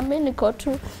wewe. Na mimi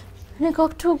niko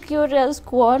tu curious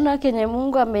kuona kenye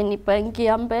Mungu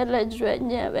amenipangia mbele juu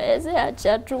yenyewe.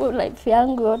 Acha tu life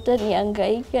yangu yote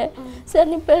nihangaike. Sasa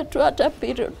nipe tu hata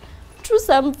period to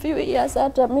some few years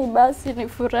hata mimi basi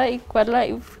nifurahi kwa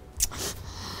life.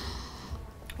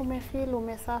 Umefeel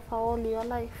umesuffer all your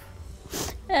life?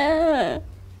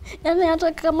 Yani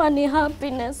hata kama ni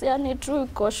happiness, yani tu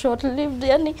iko short lived.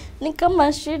 Yani ni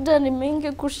kama shida ni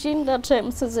mingi kushinda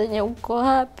times zenye uko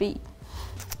happy.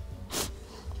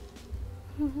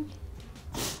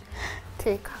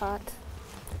 Take heart.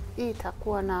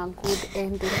 itakuwa na good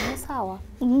ending. Ni sawa?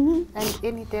 And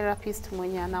any therapist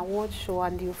mwenye ana watch show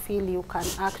and you feel you can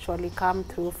actually come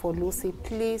through for Lucy,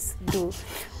 please do.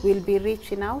 We'll be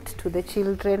reaching out to the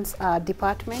children's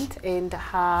department and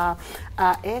her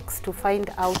ex to find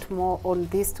out more on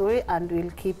this story, and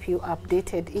we'll keep you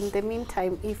updated. In the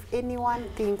meantime, if anyone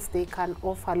thinks they can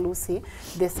offer Lucy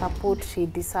the support she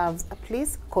deserves,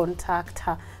 please contact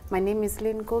her. My name is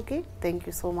Lynn Gogi. Thank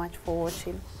you so much for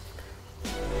watching.